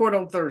weekend. No court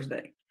on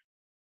Thursday.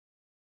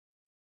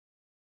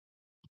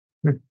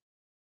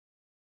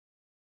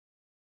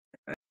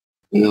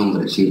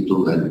 Hombre, sí,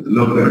 tú,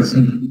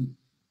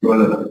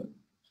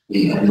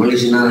 no le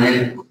hice nada a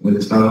él, porque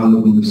estaba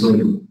hablando con él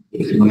solo.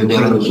 Y no me estoy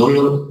hablando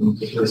solo, no,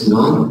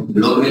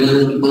 lo que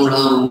me por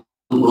una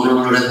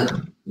oreja,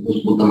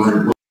 puta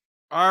madre.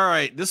 All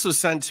right, this was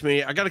sent to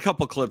me. I got a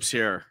couple clips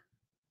here.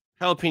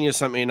 Jalapeno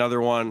sent me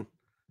another one.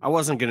 I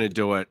wasn't going to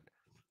do it.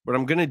 What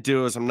I'm going to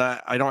do is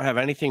I don't have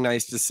anything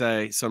nice to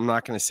say, so I'm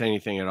not going to say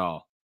anything at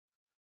all.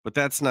 But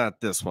that's not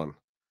this one.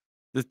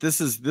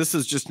 This is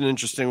just an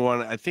interesting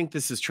one. I think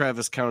this is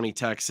Travis County,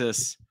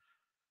 Texas.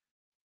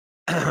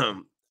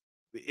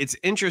 It's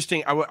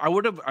interesting. I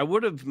would have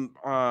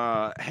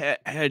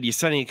had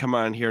Yesenia come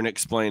on here and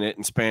explain it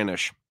in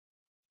Spanish,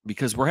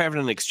 because we're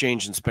having an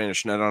exchange in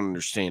Spanish and I don't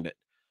understand it.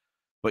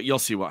 But you'll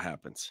see what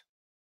happens.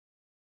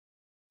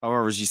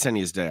 However, it's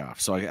Yesenia's day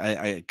off, so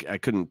I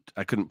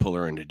couldn't pull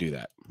her in to do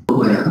that.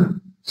 Tell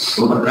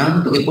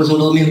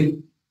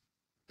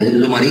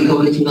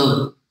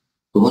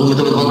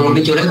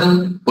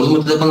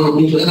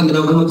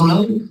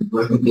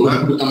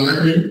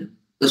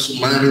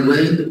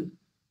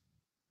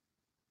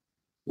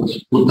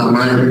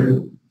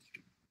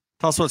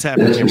us what's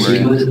happening here,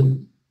 Maria.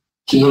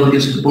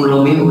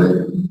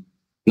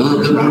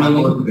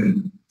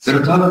 Pero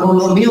estaba con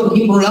los míos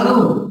aquí por un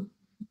lado.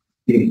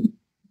 Sí.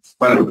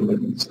 Bueno.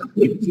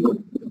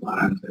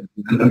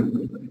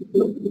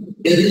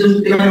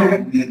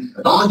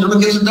 No, yo no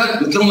quiero sentar,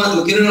 me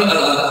quiero ir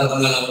a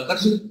la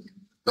cárcel.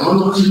 No,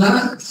 no sé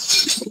nada.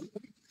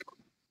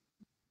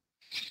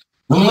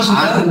 No vas a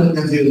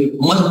sentar.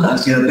 No vas a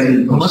sentar.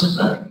 No vas a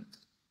sentar.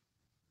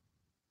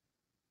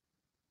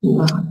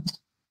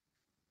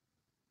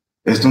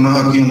 Esto no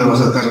es aquí donde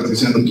vas a estar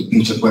haciendo tu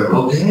pinche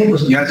juego. Ok,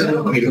 pues ya te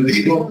lo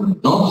digo.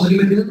 No, pues aquí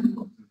me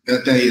quedo.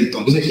 Quédate ahí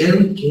entonces.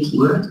 ¿Me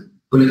quedo?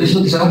 Pues le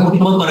dije que se haga un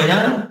poquito más para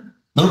allá.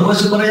 No lo puedes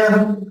hacer para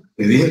allá.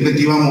 Te dije que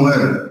te iba a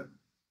mover.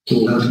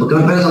 ¿Por qué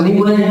me pegas a mí,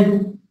 güey?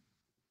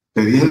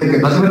 Te dije que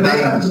vas a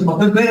pegar. ¿Por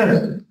qué me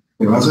pegas?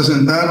 ¿Te vas a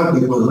sentar o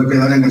te vas a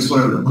quedar en el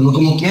suelo? No,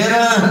 como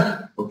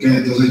quiera. Ok,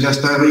 entonces ya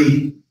está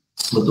ahí.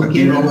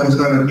 Aquí no va a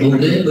estar aquí. Ok,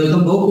 pero yo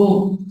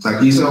tampoco.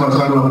 Aquí se va a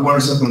usar la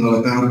fuerza cuando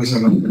la tengan que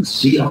sacar.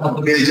 Sí,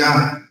 ok,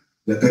 ya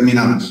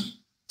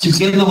terminamos. Si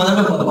quieres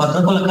mandarme para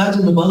atrás para la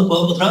casa, ¿me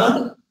puedo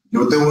atrás?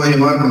 Yo te voy a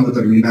llevar cuando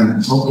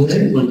terminemos. Ok,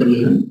 cuando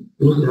terminemos.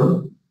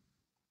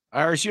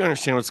 Iris, you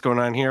understand what's going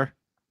on here?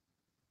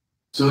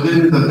 So this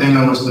is the thing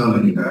I was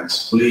telling you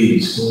guys.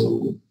 Please,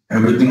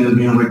 everything is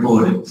being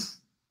recorded.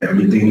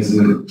 Everything is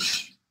in.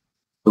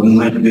 Don't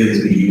let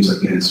this be used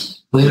against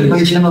you. Pues le estoy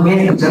diciendo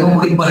bien, se haga un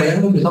poquito para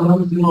allá, que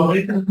estamos haciendo una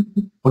oreja.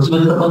 Por eso me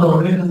está tapando la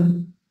oreja.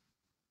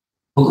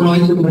 ¿Por qué no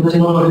dice que me está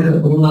haciendo la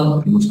oreja por un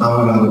lado? No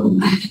estaba hablando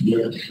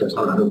conmigo.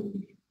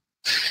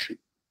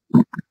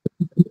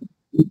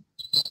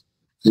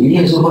 Sí,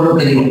 eso fue lo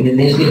que digo, que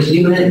tenés que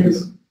decirme.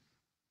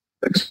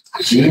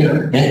 Sí,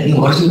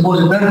 igual si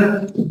puedo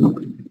sentar.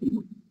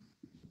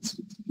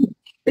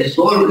 Es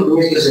todo lo que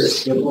tienes que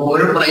hacer. Yo puedo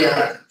mover para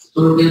allá.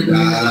 Todo lo que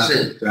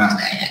tienes que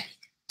hacer.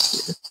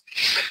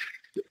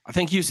 I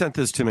think you sent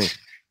this to me.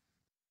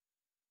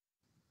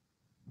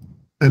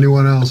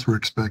 Anyone else we're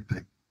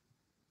expecting?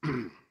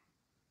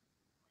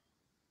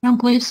 Don't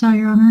believe so,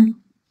 Your Honor.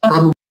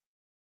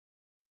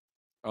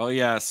 Oh,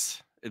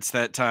 yes. It's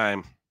that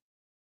time.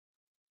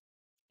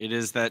 It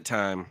is that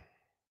time.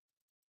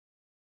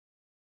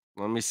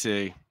 Let me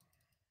see.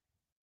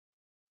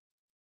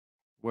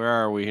 Where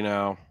are we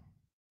now?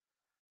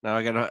 Now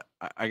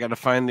I gotta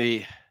find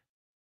the.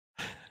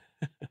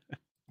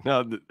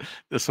 No,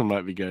 this one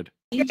might be good.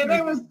 Yeah,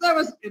 there was,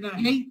 and I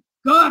hate,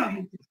 God, I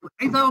hate this one.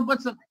 There's all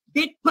bunch of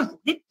dick pussy,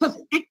 dick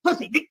pussy, dick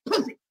pussy, dick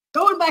pussy,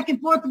 going back and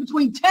forth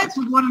between texts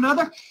with one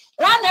another, and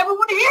I never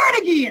want to hear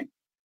it again.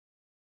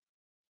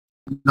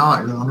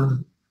 Not, Your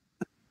Honor.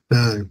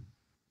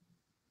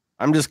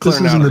 I'm just This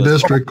clearing is out in the of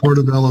this. District Court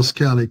of Ellis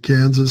County,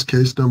 Kansas,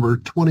 case number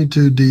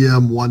 22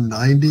 DM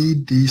 190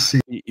 DC.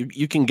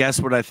 You can guess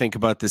what I think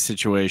about this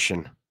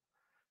situation.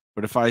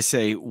 But if I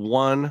say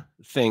one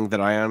thing that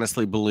I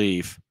honestly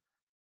believe,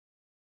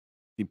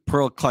 the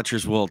pearl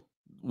clutchers will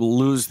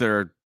lose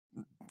their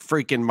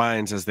freaking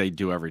minds as they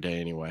do every day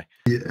anyway.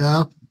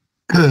 Yeah,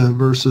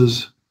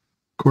 versus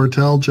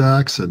Cortel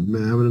Jackson. May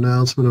I have an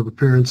announcement of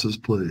appearances,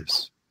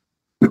 please?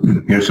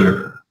 Yes,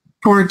 sir.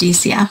 For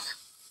DCF.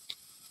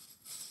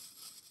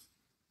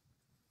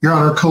 Your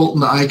Honor,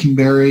 Colton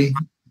Eikenberry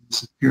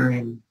is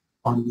appearing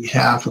on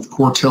behalf of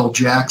Cortel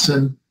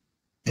Jackson,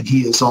 and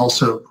he is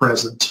also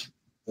present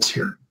this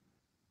hearing.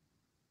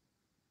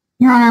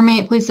 Your Honor, may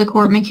it please the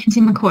court, Mackenzie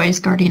McCoy is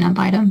guardian ad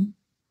litem.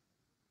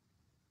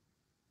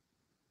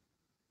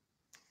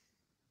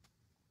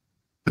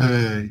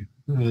 Hey,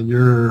 and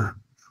you're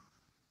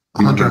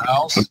Hunter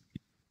House?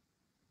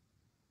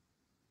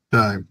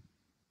 Okay.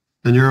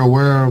 And you're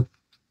aware of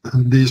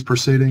these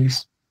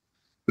proceedings?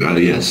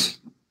 Yes.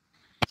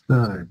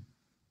 Okay.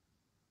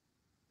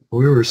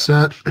 We were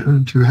set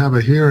to have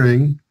a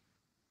hearing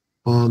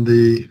on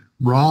the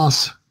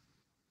Ross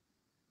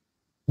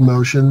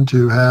motion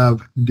to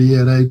have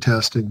DNA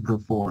testing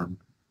performed.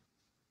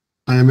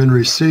 I am in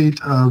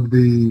receipt of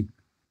the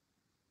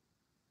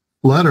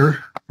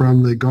letter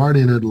from the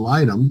guardian ad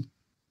litem.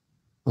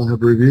 I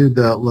have reviewed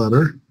that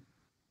letter.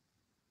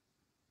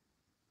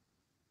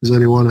 Does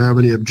anyone have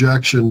any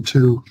objection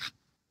to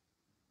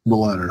the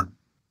letter?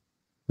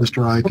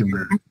 Mr.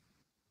 Eikenberry?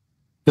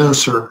 No,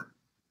 sir.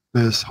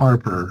 Ms.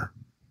 Harper?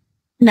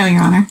 No,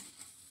 Your Honor.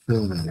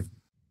 Okay.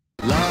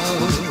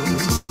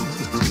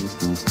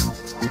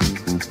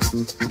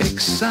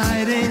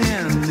 Exciting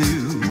and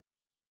new.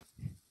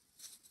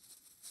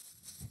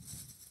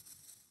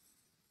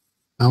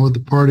 How would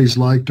the parties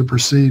like to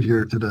proceed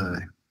here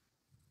today?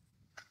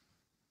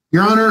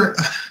 Your Honor,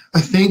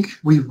 I think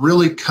we've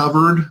really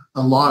covered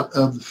a lot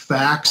of the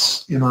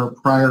facts in our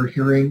prior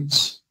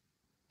hearings.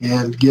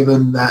 And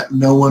given that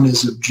no one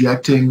is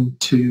objecting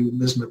to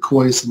Ms.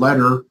 McCoy's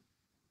letter,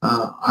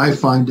 I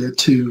find it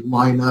to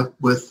line up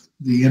with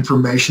the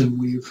information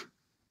we've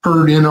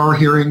heard in our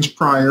hearings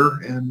prior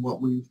and what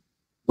we've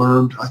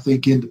learned, I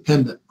think,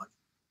 independently.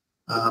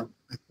 I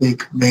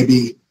think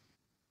maybe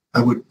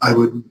I would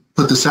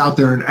put this out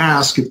there and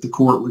ask if the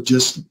court would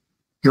just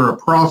hear a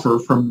proffer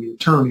from the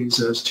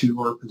attorneys as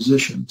to our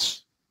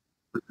positions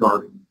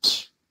regarding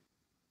this.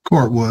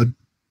 Court would.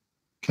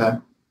 Okay.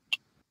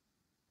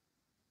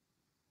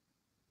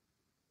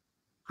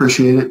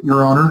 Appreciate it,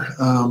 Your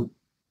Honor.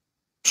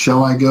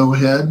 Shall I go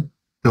ahead?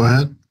 Go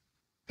ahead.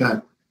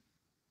 Okay.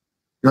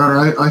 Your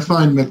Honor, I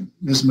find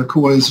Ms.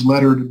 McCoy's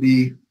letter to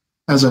be,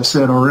 as I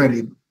said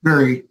already,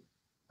 very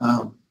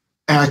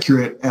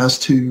accurate as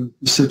to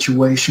the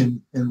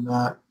situation in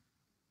that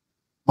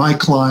my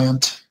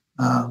client,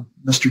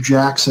 Mr.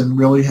 Jackson,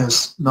 really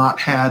has not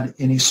had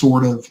any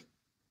sort of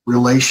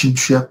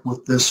relationship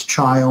with this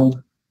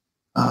child.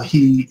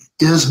 He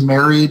is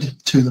married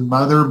to the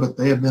mother, but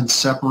they have been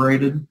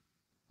separated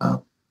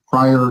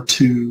prior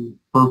to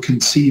her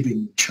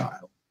conceiving the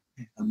child.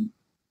 And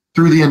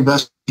through the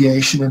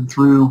investigation and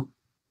through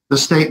the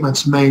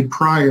statements made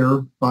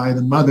prior by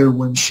the mother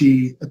when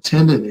she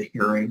attended a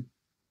hearing,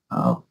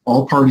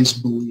 all parties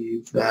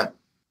believe that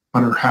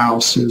Hunter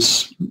House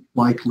is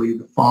likely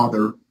the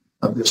father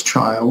of this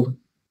child.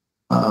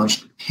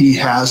 He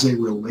has a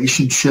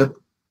relationship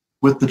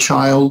with the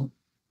child,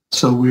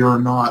 so we are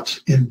not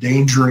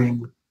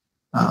endangering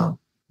the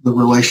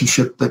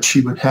relationship that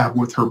she would have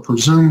with her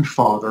presumed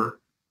father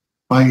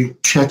by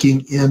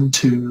checking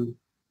into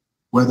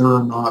whether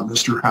or not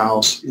Mr.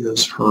 House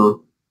is her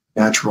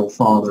natural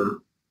father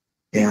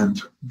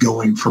and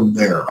going from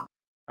there.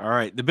 All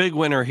right. The big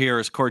winner here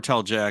is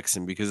Cortell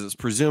Jackson, because it's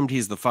presumed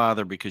he's the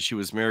father because she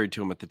was married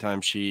to him at the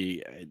time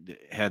she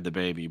had the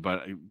baby.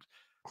 But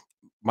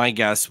my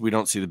guess, we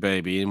don't see the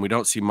baby and we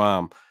don't see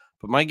mom.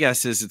 But my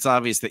guess is it's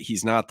obvious that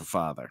he's not the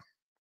father.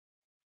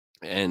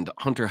 And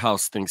Hunter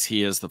House thinks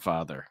he is the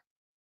father,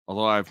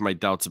 although I have my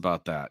doubts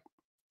about that.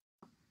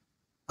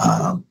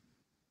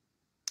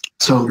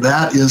 So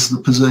that is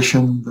the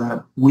position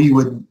that we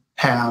would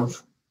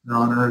have, Your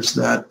Honor, is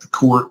that the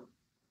court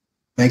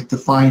make the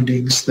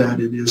findings that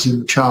it is in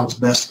the child's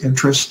best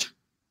interest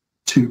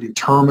to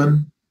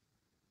determine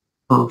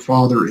who her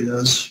father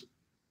is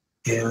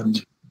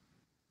and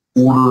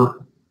order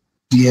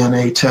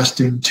DNA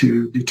testing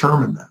to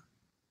determine that.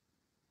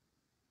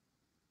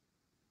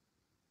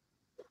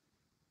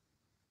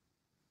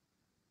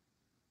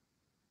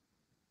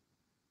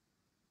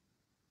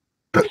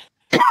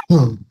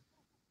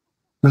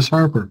 Ms.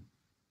 Harper.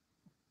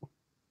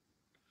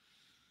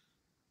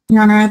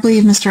 Your Honor, I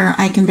believe Mr.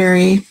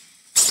 Eikenberry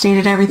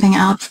stated everything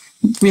out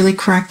really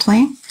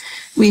correctly.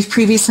 We've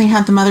previously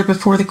had the mother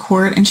before the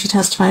court, and she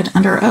testified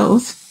under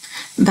oath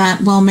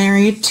that while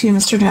married to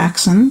Mr.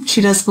 Jackson, she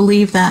does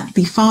believe that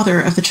the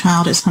father of the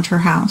child is Hunter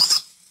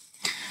House.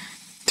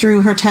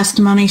 Through her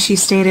testimony, she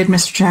stated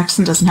Mr.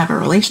 Jackson doesn't have a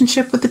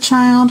relationship with the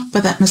child,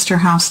 but that Mr.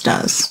 House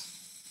does.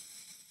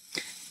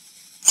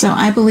 So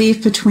I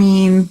believe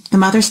between the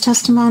mother's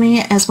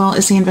testimony as well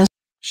as the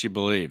She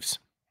believes.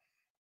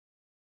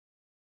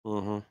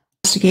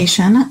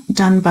 investigation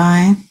done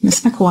by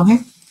Ms.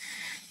 McCoy,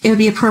 it would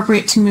be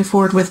appropriate to move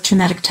forward with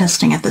genetic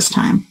testing at this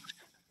time.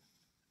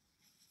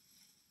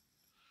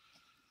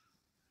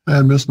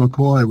 And Ms.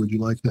 McCoy, would you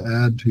like to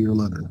add to your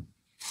letter?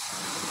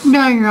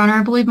 No, Your Honor.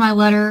 I believe my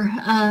letter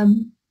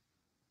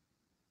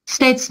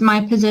states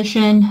my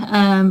position.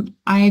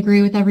 I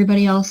agree with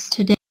everybody else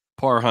today.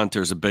 Poor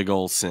Hunter's a big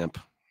old simp.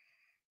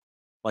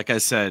 Like I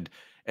said,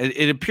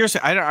 it appears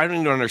I don't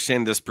even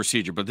understand this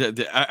procedure, but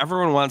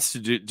everyone wants to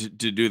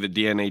do the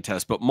DNA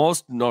test, but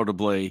most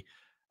notably,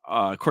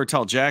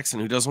 Cortell Jackson,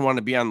 who doesn't want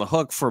to be on the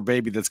hook for a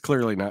baby that's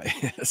clearly not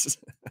his.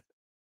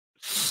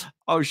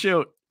 Oh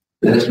shoot!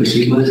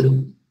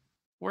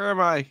 Where am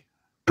I?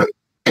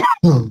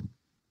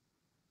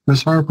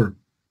 Ms. Harper.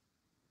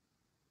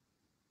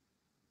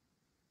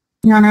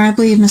 Your Honor, I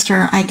believe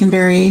Mr.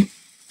 Eikenberry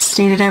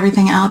stated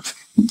everything out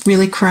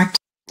really correct.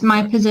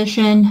 My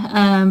position,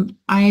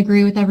 I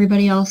agree with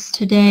everybody else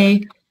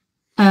today.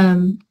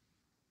 Again,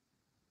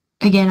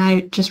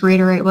 I just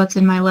reiterate what's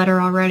in my letter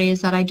already,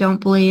 is that I don't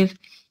believe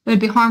it would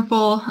be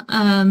harmful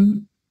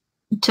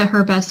to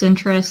her best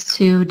interest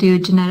to do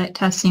genetic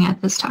testing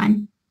at this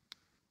time.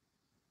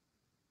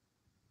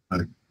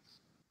 Right.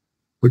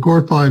 The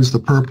court finds the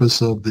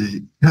purpose of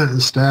the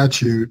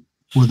statute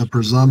with a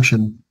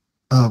presumption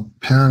of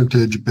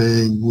parentage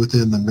being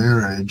within the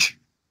marriage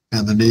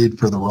and the need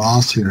for the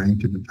Ross hearing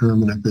to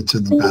determine if it's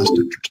in the best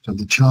interest of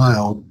the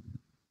child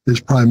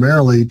is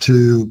primarily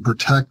to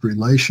protect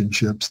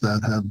relationships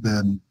that have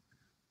been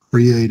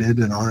created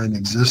and are in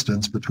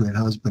existence between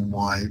husband,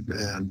 wife,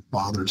 and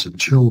fathers and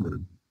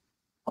children.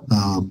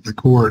 The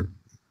court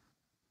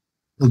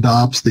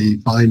adopts the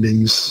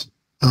findings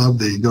of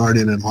the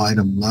guardian ad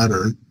litem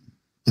letter.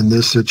 In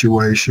this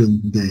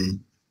situation, the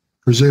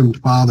presumed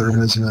father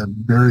has had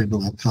very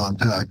little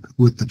contact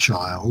with the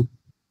child.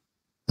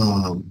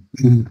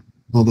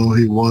 Although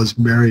he was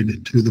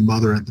married to the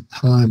mother at the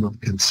time of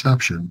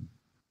conception,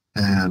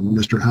 and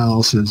Mr.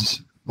 House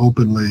is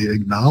openly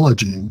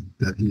acknowledging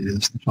that he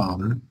is the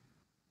father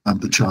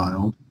of the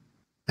child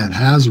and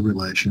has a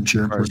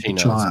relationship with the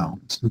child.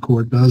 So the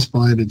court does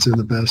find it's in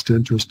the best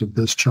interest of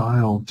this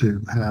child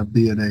to have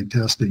DNA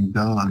testing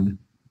done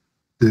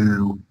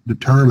to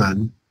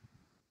determine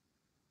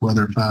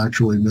whether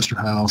factually Mr.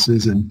 House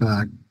is in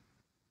fact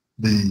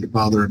the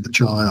father of the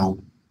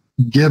child,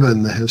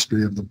 given the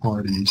history of the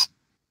parties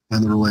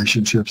and the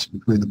relationships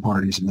between the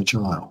parties and the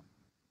child.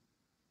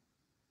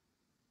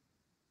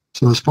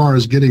 So as far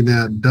as getting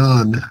that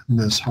done,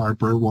 Ms.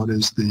 Harper, what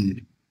is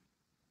the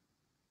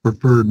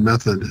preferred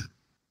method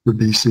for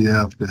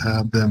DCF to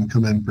have them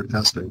come in for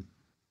testing?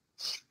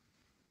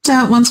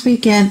 So once we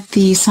get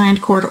the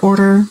signed court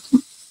order,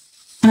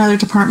 another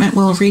department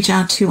will reach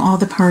out to all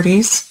the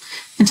parties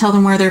and tell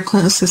them where their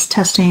closest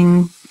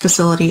testing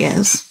facility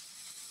is.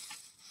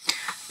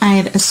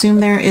 I'd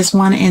assume there is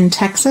one in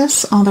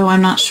Texas, although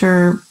I'm not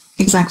sure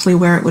exactly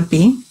where it would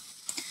be.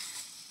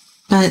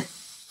 But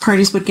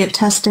parties would get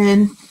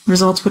tested,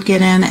 results would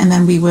get in, and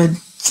then we would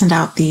send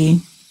out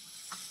the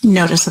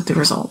notice of the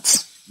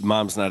results.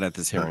 Mom's not at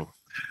this hearing.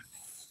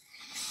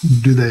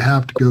 Do they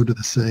have to go to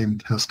the same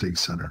testing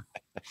center?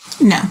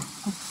 No.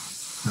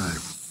 Right.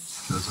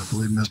 Because I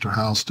believe Mr.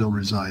 House still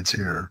resides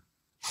here.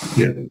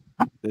 Yeah.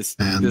 This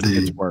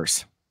gets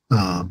worse.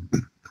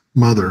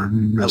 Mother,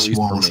 Miss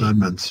Wallace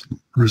Edmonds,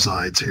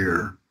 resides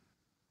here.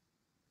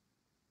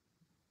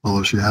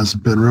 Although she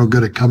hasn't been real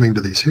good at coming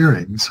to these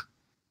hearings.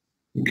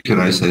 Could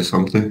I say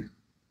something?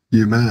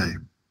 You may.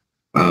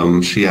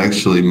 She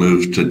actually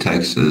moved to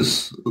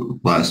Texas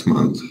last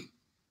month.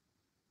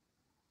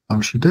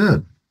 Oh, she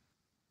did?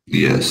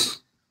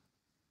 Yes.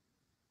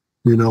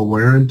 You know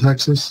where in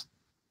Texas?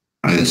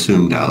 I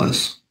assume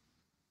Dallas.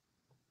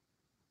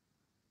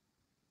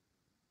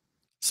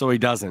 So he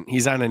doesn't.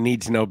 He's on a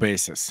need-to-know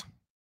basis.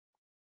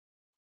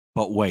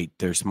 But wait,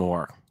 there's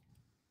more.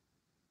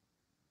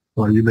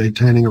 Are you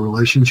maintaining a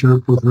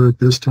relationship with her at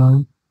this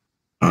time?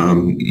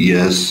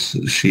 Yes,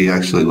 she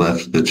actually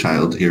left the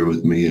child here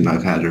with me, and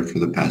I've had her for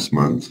the past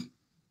month.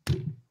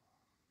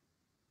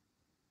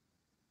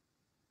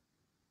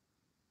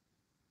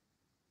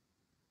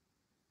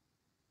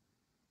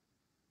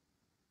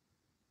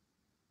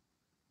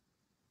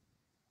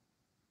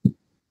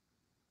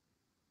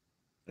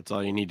 That's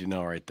all you need to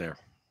know right there.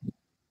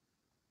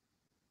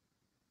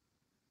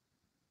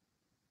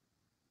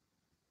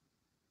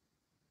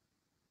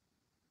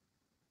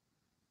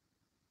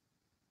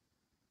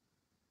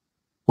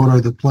 What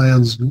are the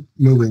plans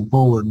moving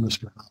forward,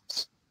 Mr.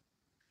 House?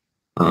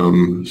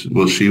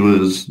 Well, she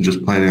was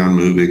just planning on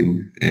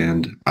moving,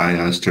 and I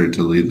asked her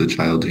to leave the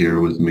child here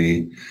with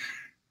me,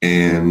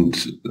 and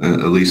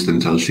at least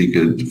until she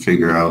could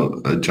figure out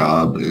a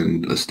job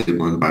and a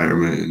stable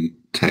environment in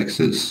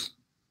Texas.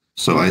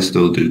 So I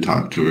still do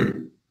talk to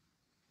her.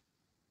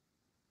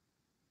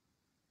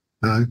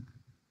 Okay.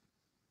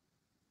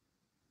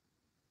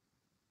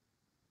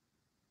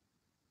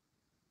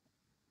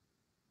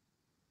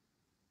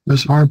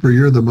 Ms. Harper,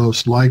 you're the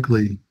most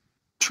likely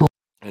choice.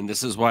 And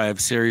this is why I have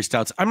serious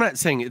doubts. I'm not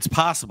saying it's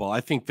possible.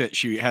 I think that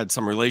she had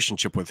some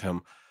relationship with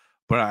him,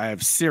 but I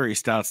have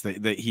serious doubts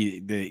that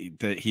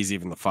he's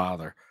even the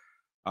father.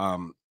 I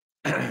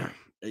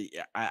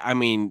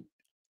mean,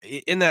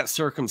 in that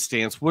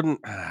circumstance,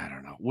 wouldn't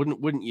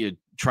you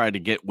try to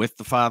get with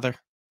the father?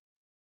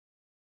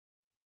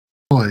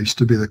 Place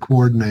to be the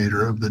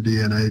coordinator of the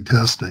DNA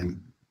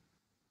testing.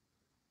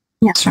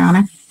 Yes, Your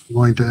Honor. I'm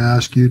going to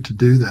ask you to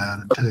do that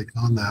and take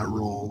on that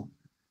role.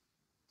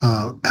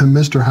 And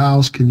Mr.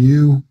 House, can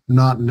you,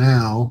 not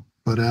now,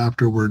 but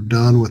after we're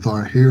done with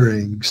our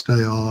hearing,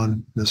 stay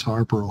on? Ms.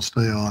 Harper will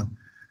stay on.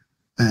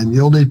 And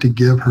you'll need to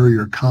give her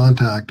your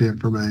contact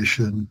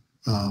information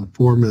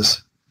for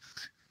Ms.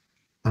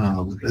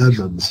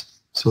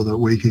 Edmonds so that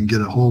we can get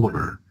a hold of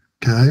her.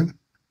 Okay?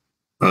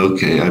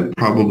 Okay, I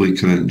probably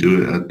couldn't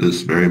do it at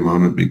this very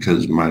moment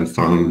because my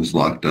phone is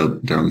locked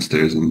up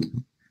downstairs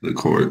in the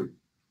court.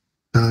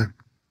 Okay.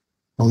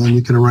 Well, then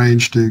you can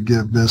arrange to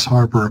give Miss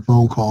Harper a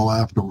phone call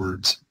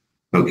afterwards.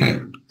 Okay.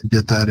 And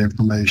get that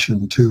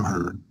information to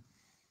her.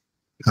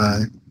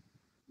 Okay.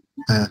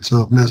 And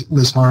so if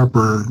Miss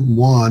Harper,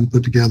 one,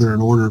 put together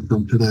an order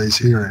from today's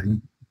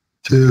hearing.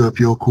 Two, if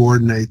you'll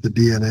coordinate the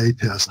DNA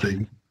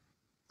testing,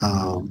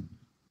 and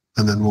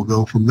then we'll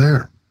go from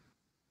there.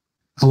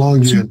 How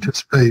long do you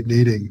anticipate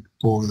needing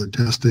for the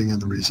testing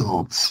and the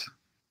results?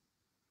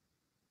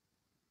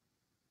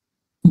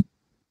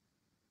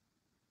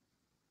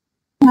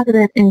 Part of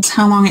it is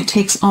how long it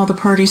takes all the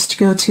parties to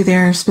go to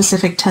their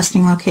specific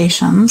testing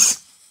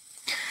locations.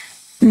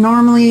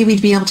 Normally,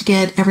 we'd be able to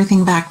get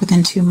everything back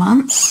within 2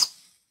 months,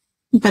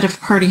 but if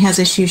a party has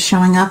issues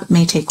showing up, it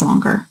may take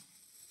longer.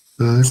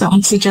 So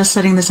I'd suggest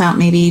setting this out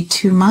maybe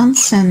 2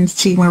 months and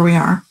see where we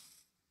are.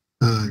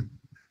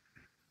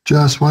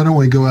 Jess, why don't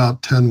we go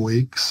out 10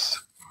 weeks?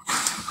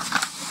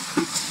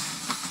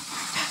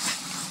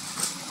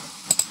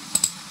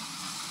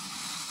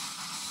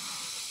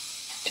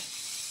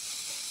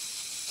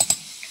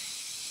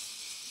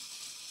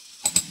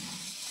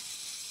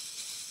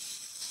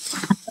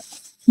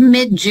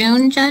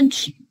 Mid-June,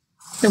 Judge?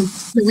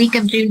 The week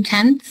of June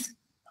 10th?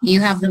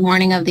 You have the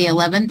morning of the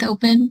 11th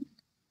open?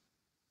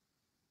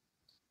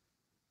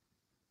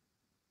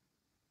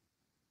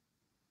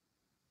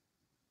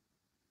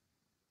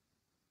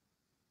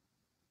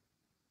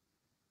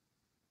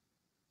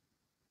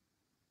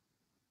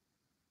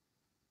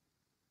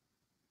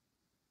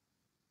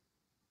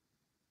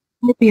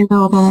 I'd be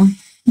available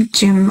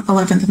June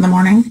 11th in the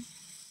morning.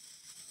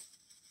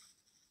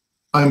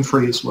 I'm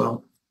free as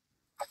well.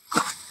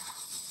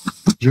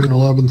 June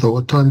 11th at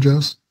what time,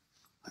 Jess?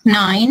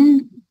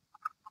 9?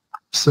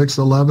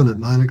 6/11 at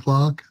 9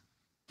 o'clock?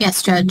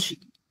 Yes, Judge.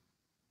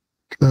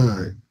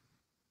 Okay.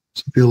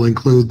 So if you'll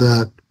include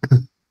that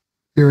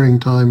hearing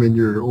time in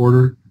your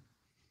order.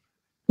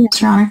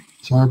 Yes, Your Honor.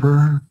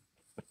 Harper.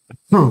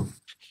 We'll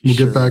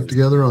get back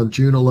together on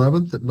June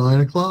 11th at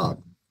 9 o'clock.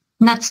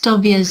 And that's still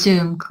via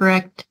Zoom,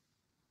 correct?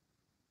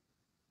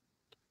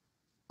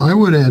 I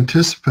would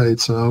anticipate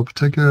so,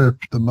 particularly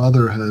if the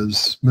mother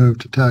has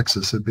moved to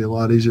Texas. It'd be a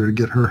lot easier to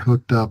get her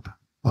hooked up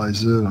by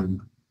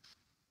Zoom.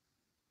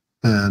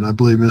 And I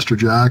believe Mr.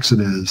 Jackson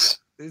is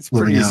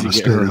living out of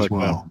state as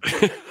well.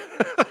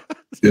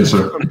 Yes,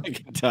 sir. I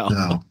can tell.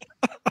 Yeah.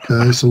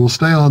 Okay, so we'll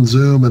stay on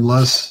Zoom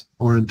unless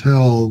or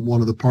until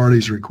one of the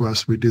parties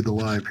requests we do the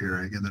live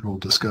hearing, and then we'll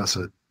discuss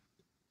it.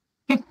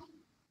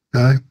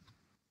 Okay?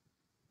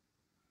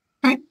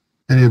 Right.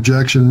 Any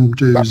objection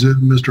to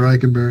Zoom, Mr.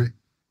 Eikenberry?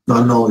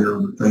 Not at all, Your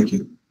Honor. Thank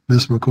you.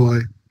 Ms.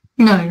 McCoy?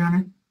 No, Your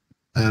Honor.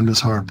 And Ms.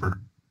 Harper?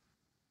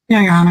 No,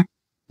 Your Honor.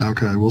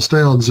 Okay, we'll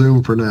stay on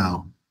Zoom for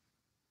now.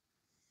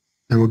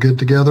 And we'll get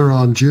together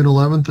on June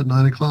 11th at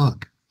 9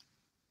 o'clock.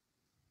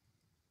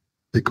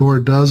 The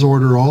court does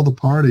order all the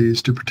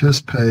parties to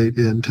participate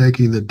in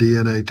taking the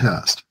DNA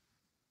test.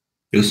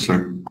 Yes,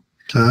 sir.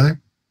 Okay?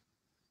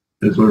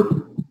 Yes, sir.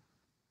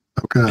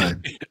 Okay.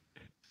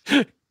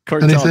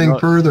 Court Anything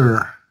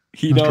further?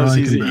 He Mr. knows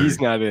Eikenberry?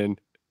 he's not in.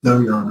 No,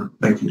 Your Honor.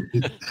 Thank you.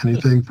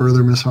 Anything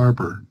further, Ms.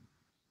 Harper?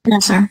 No,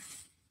 sir.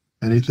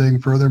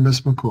 Anything further,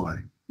 Ms.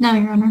 McCoy? No,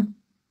 Your Honor.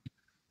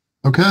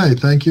 Okay,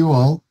 thank you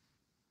all.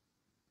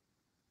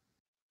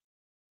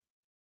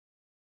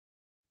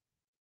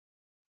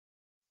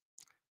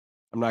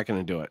 I'm not going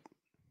to do it.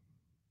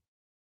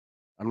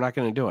 I'm not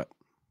going to do it.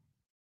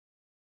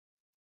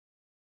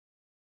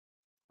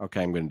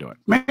 Okay, I'm going to do it.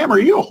 Ma'am, are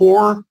you a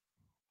whore?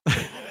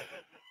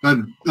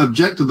 I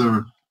object to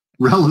the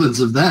relevance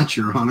of that,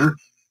 Your Honor.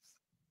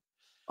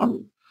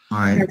 All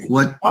right.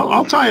 What?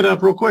 I'll tie it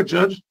up real quick,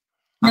 Judge.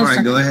 All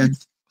right, go ahead.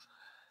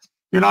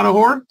 You're not a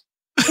whore?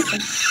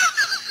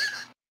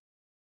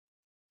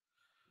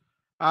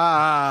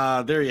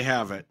 There you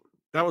have it.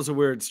 That was a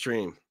weird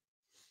stream.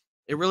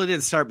 It really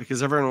did start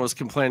because everyone was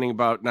complaining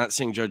about not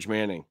seeing Judge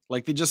Manning.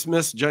 Like they just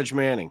missed Judge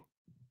Manning.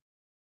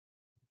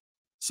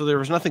 So there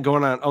was nothing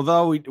going on.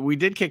 Although we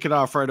did kick it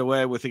off right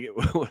away with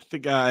the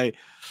guy.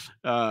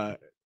 It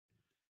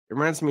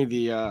reminds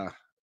me of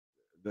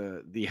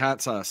the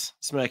hot sauce,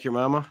 Smack Your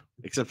Mama,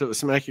 except it was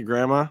Smack Your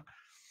Grandma.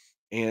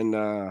 And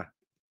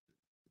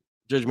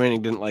Judge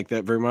Manning didn't like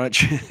that very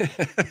much.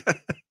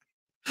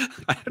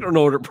 I don't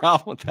know what her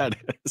problem with that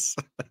is.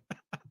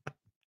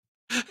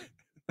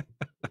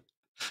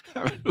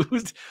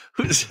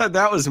 Who said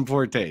that was in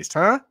poor taste,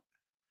 huh?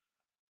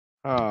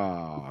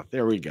 Oh,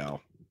 there we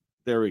go.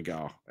 There we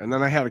go. And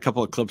then I had a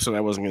couple of clips that I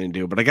wasn't going to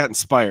do, but I got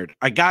inspired.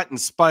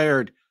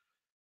 And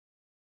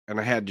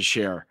I had to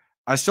share.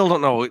 I still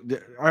don't know.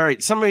 All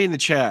right, somebody in the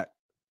chat.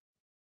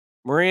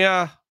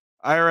 Maria,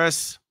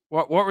 Iris,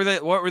 what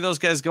were those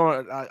guys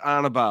going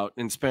on about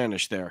in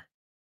Spanish there?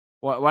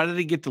 Why did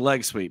he get the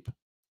leg sweep?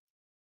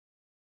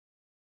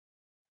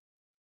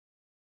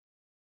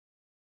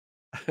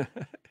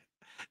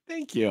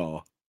 Thank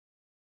you.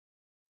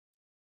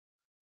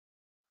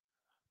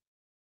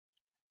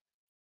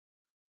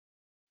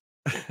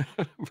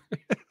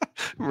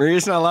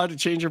 Maria's not allowed to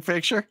change her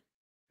picture?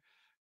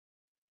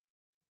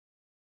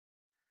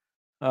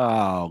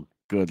 Oh,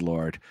 good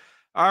Lord.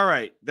 All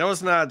right. That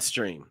was an odd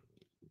stream.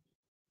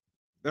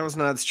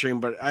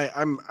 But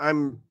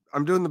I'm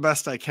doing the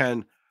best I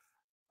can.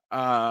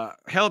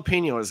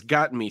 Jalapeno has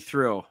gotten me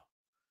through.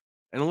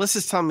 And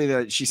Alyssa's telling me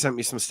that she sent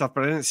me some stuff,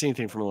 but I didn't see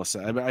anything from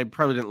Alyssa. I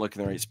probably didn't look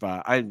in the right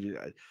spot.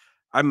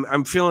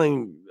 I'm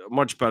feeling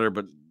much better,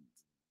 but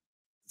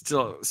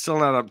still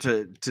not up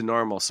to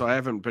normal. So I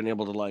haven't been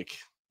able to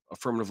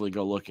affirmatively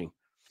go looking.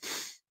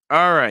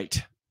 All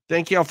right.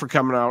 Thank you all for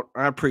coming out.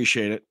 I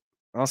appreciate it.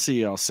 I'll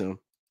see you all soon.